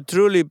paradox. the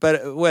truly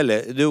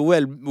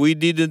we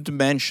didn't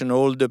mention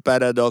all the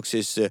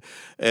paradoxes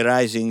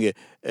arising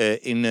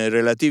in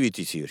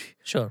relativity theory.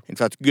 Sure. In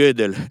fact,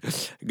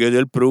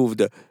 Gödel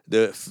proved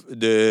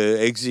the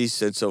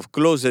existence of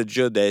closed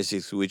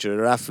geodesics, which,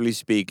 roughly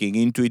speaking,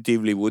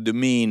 intuitively would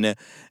mean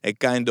a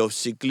kind of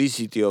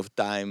cyclicity of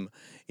time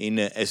in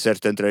a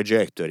certain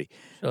trajectory,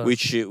 Sure.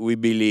 which we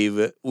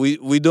believe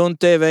we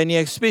don't have any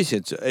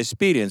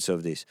experience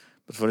of this.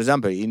 But for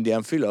example,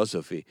 Indian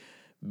philosophy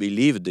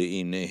believed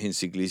in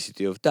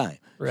cyclicity of time.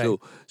 Right.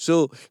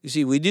 So you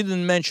see, we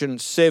didn't mention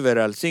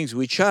several things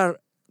which are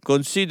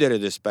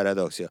considered as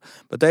paradoxical,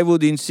 but I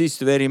would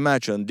insist very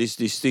much on this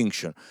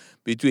distinction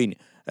between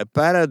a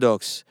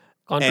paradox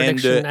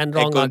Contradiction and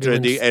wrong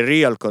arguments. a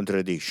real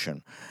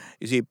contradiction.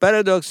 You see,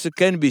 paradox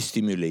can be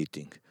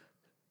stimulating.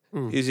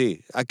 You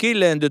see,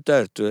 Achille and the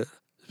turtle,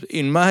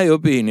 in my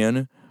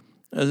opinion,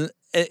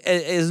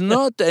 is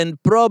not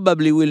and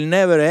probably will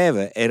never have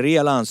a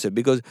real answer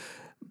because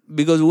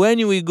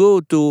when we go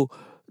to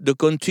the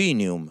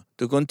continuum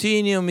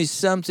is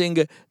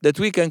something that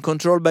we can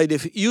control by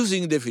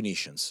using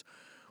definitions.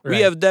 Right.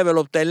 We have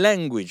developed a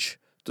language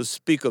to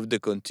speak of the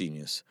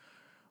continuous,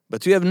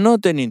 but we have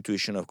not an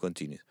intuition of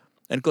continuous.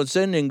 And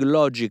concerning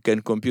logic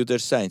and computer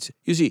science,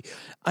 you see,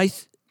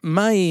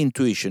 my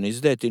intuition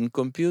is that in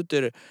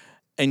computer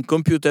and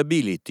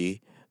computability,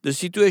 the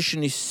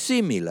situation is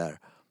similar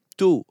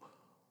to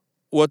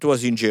what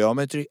was in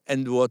geometry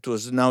and what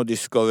was now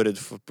discovered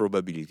for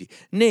probability.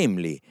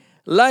 Namely,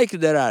 like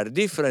there are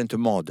different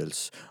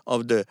models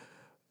of the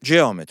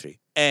geometry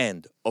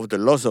and of the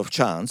laws of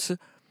chance,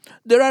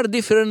 there are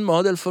different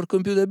models for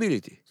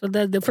computability. So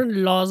there are different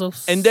laws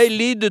of And they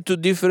lead to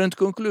different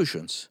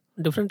conclusions.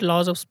 different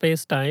laws of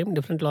space-time,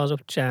 different laws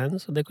of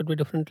chance. So there could be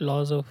different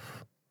laws of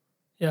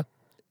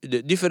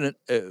The different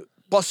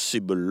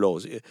possible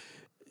laws.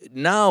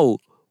 Now,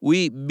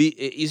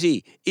 you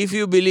see, if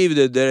you believe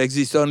that there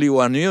exists only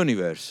one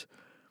universe,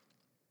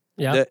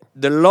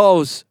 the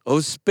laws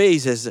of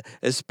space as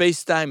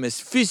space-time,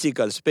 as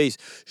physical space,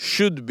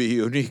 should be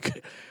unique.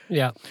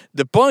 Yeah.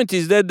 The point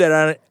is that there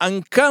are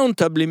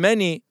uncountably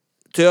many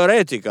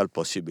theoretical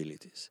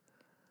possibilities.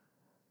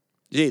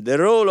 See, the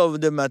role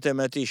of the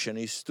mathematician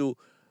is to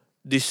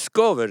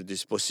discover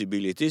these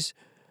possibilities,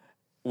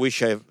 which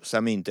have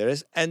some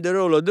interest, and the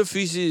role of the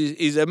physicist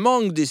is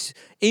among this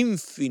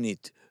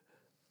infinite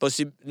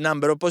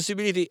number of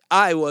possibilities,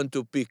 I want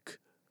to pick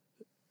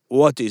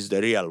what is the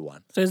real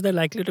one. So is there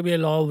likely to be a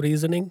law of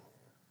reasoning?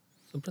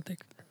 Supratik?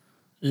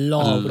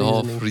 Law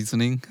of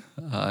reasoning.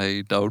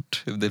 I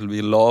doubt if there will be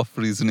a law of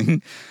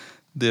reasoning.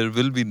 There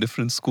will be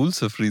different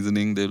schools of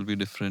reasoning. There will be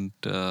different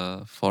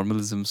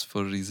formalisms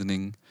for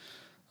reasoning.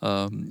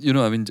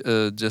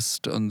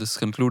 Just on this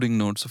concluding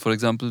note, so for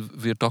example,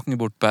 we are talking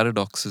about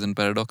paradoxes, and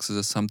paradoxes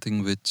are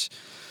something which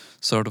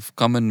sort of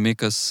come and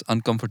make us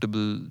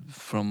uncomfortable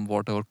from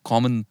what our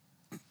common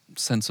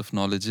sense of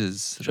knowledge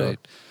is, Sure.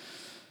 right?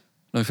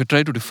 Now, if you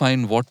try to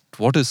define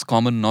what is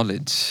common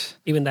knowledge,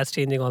 Even that's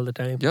changing all the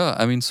time. yeah,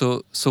 I mean,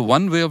 so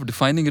one way of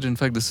defining it, in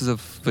fact, this is a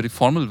very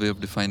formal way of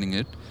defining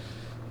it,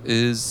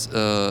 is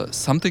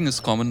something is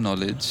common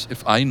knowledge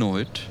if I know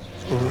it,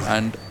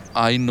 and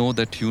I know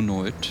that you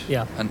know it,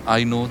 Yeah. and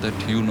I know that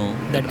you know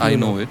that That I you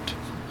know know. it,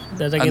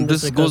 There's again and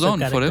this goes recursive on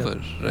character.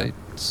 forever, right?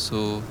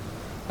 So,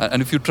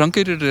 and if you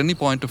truncate it at any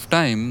point of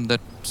time,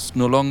 that's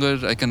no longer,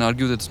 I can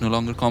argue that's no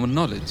longer common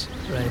knowledge.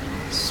 Right.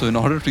 So in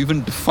order to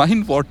even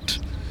define what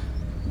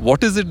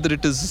what is it that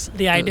it is?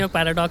 The idea of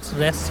paradox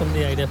rests on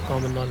the idea of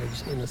common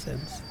knowledge, in a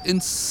sense.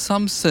 In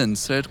some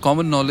sense, right?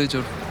 Common knowledge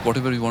or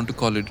whatever you want to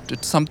call it,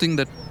 it's something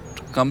that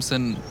comes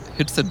and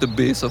hits at the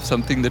base of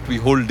something that we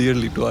hold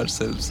dearly to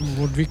ourselves.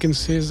 What we can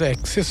say is the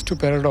access to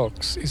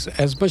paradox is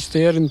as much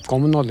there in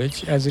common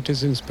knowledge as it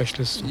is in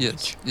specialist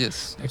knowledge.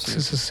 Yes.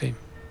 Access is same.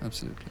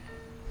 Absolutely.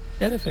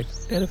 Terrific.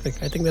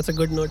 I think that's a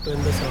good note to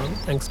end this on.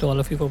 Thanks to all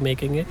of you for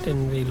making it,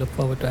 and we look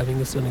forward to having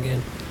you soon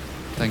again.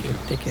 Thank you.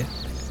 Take care.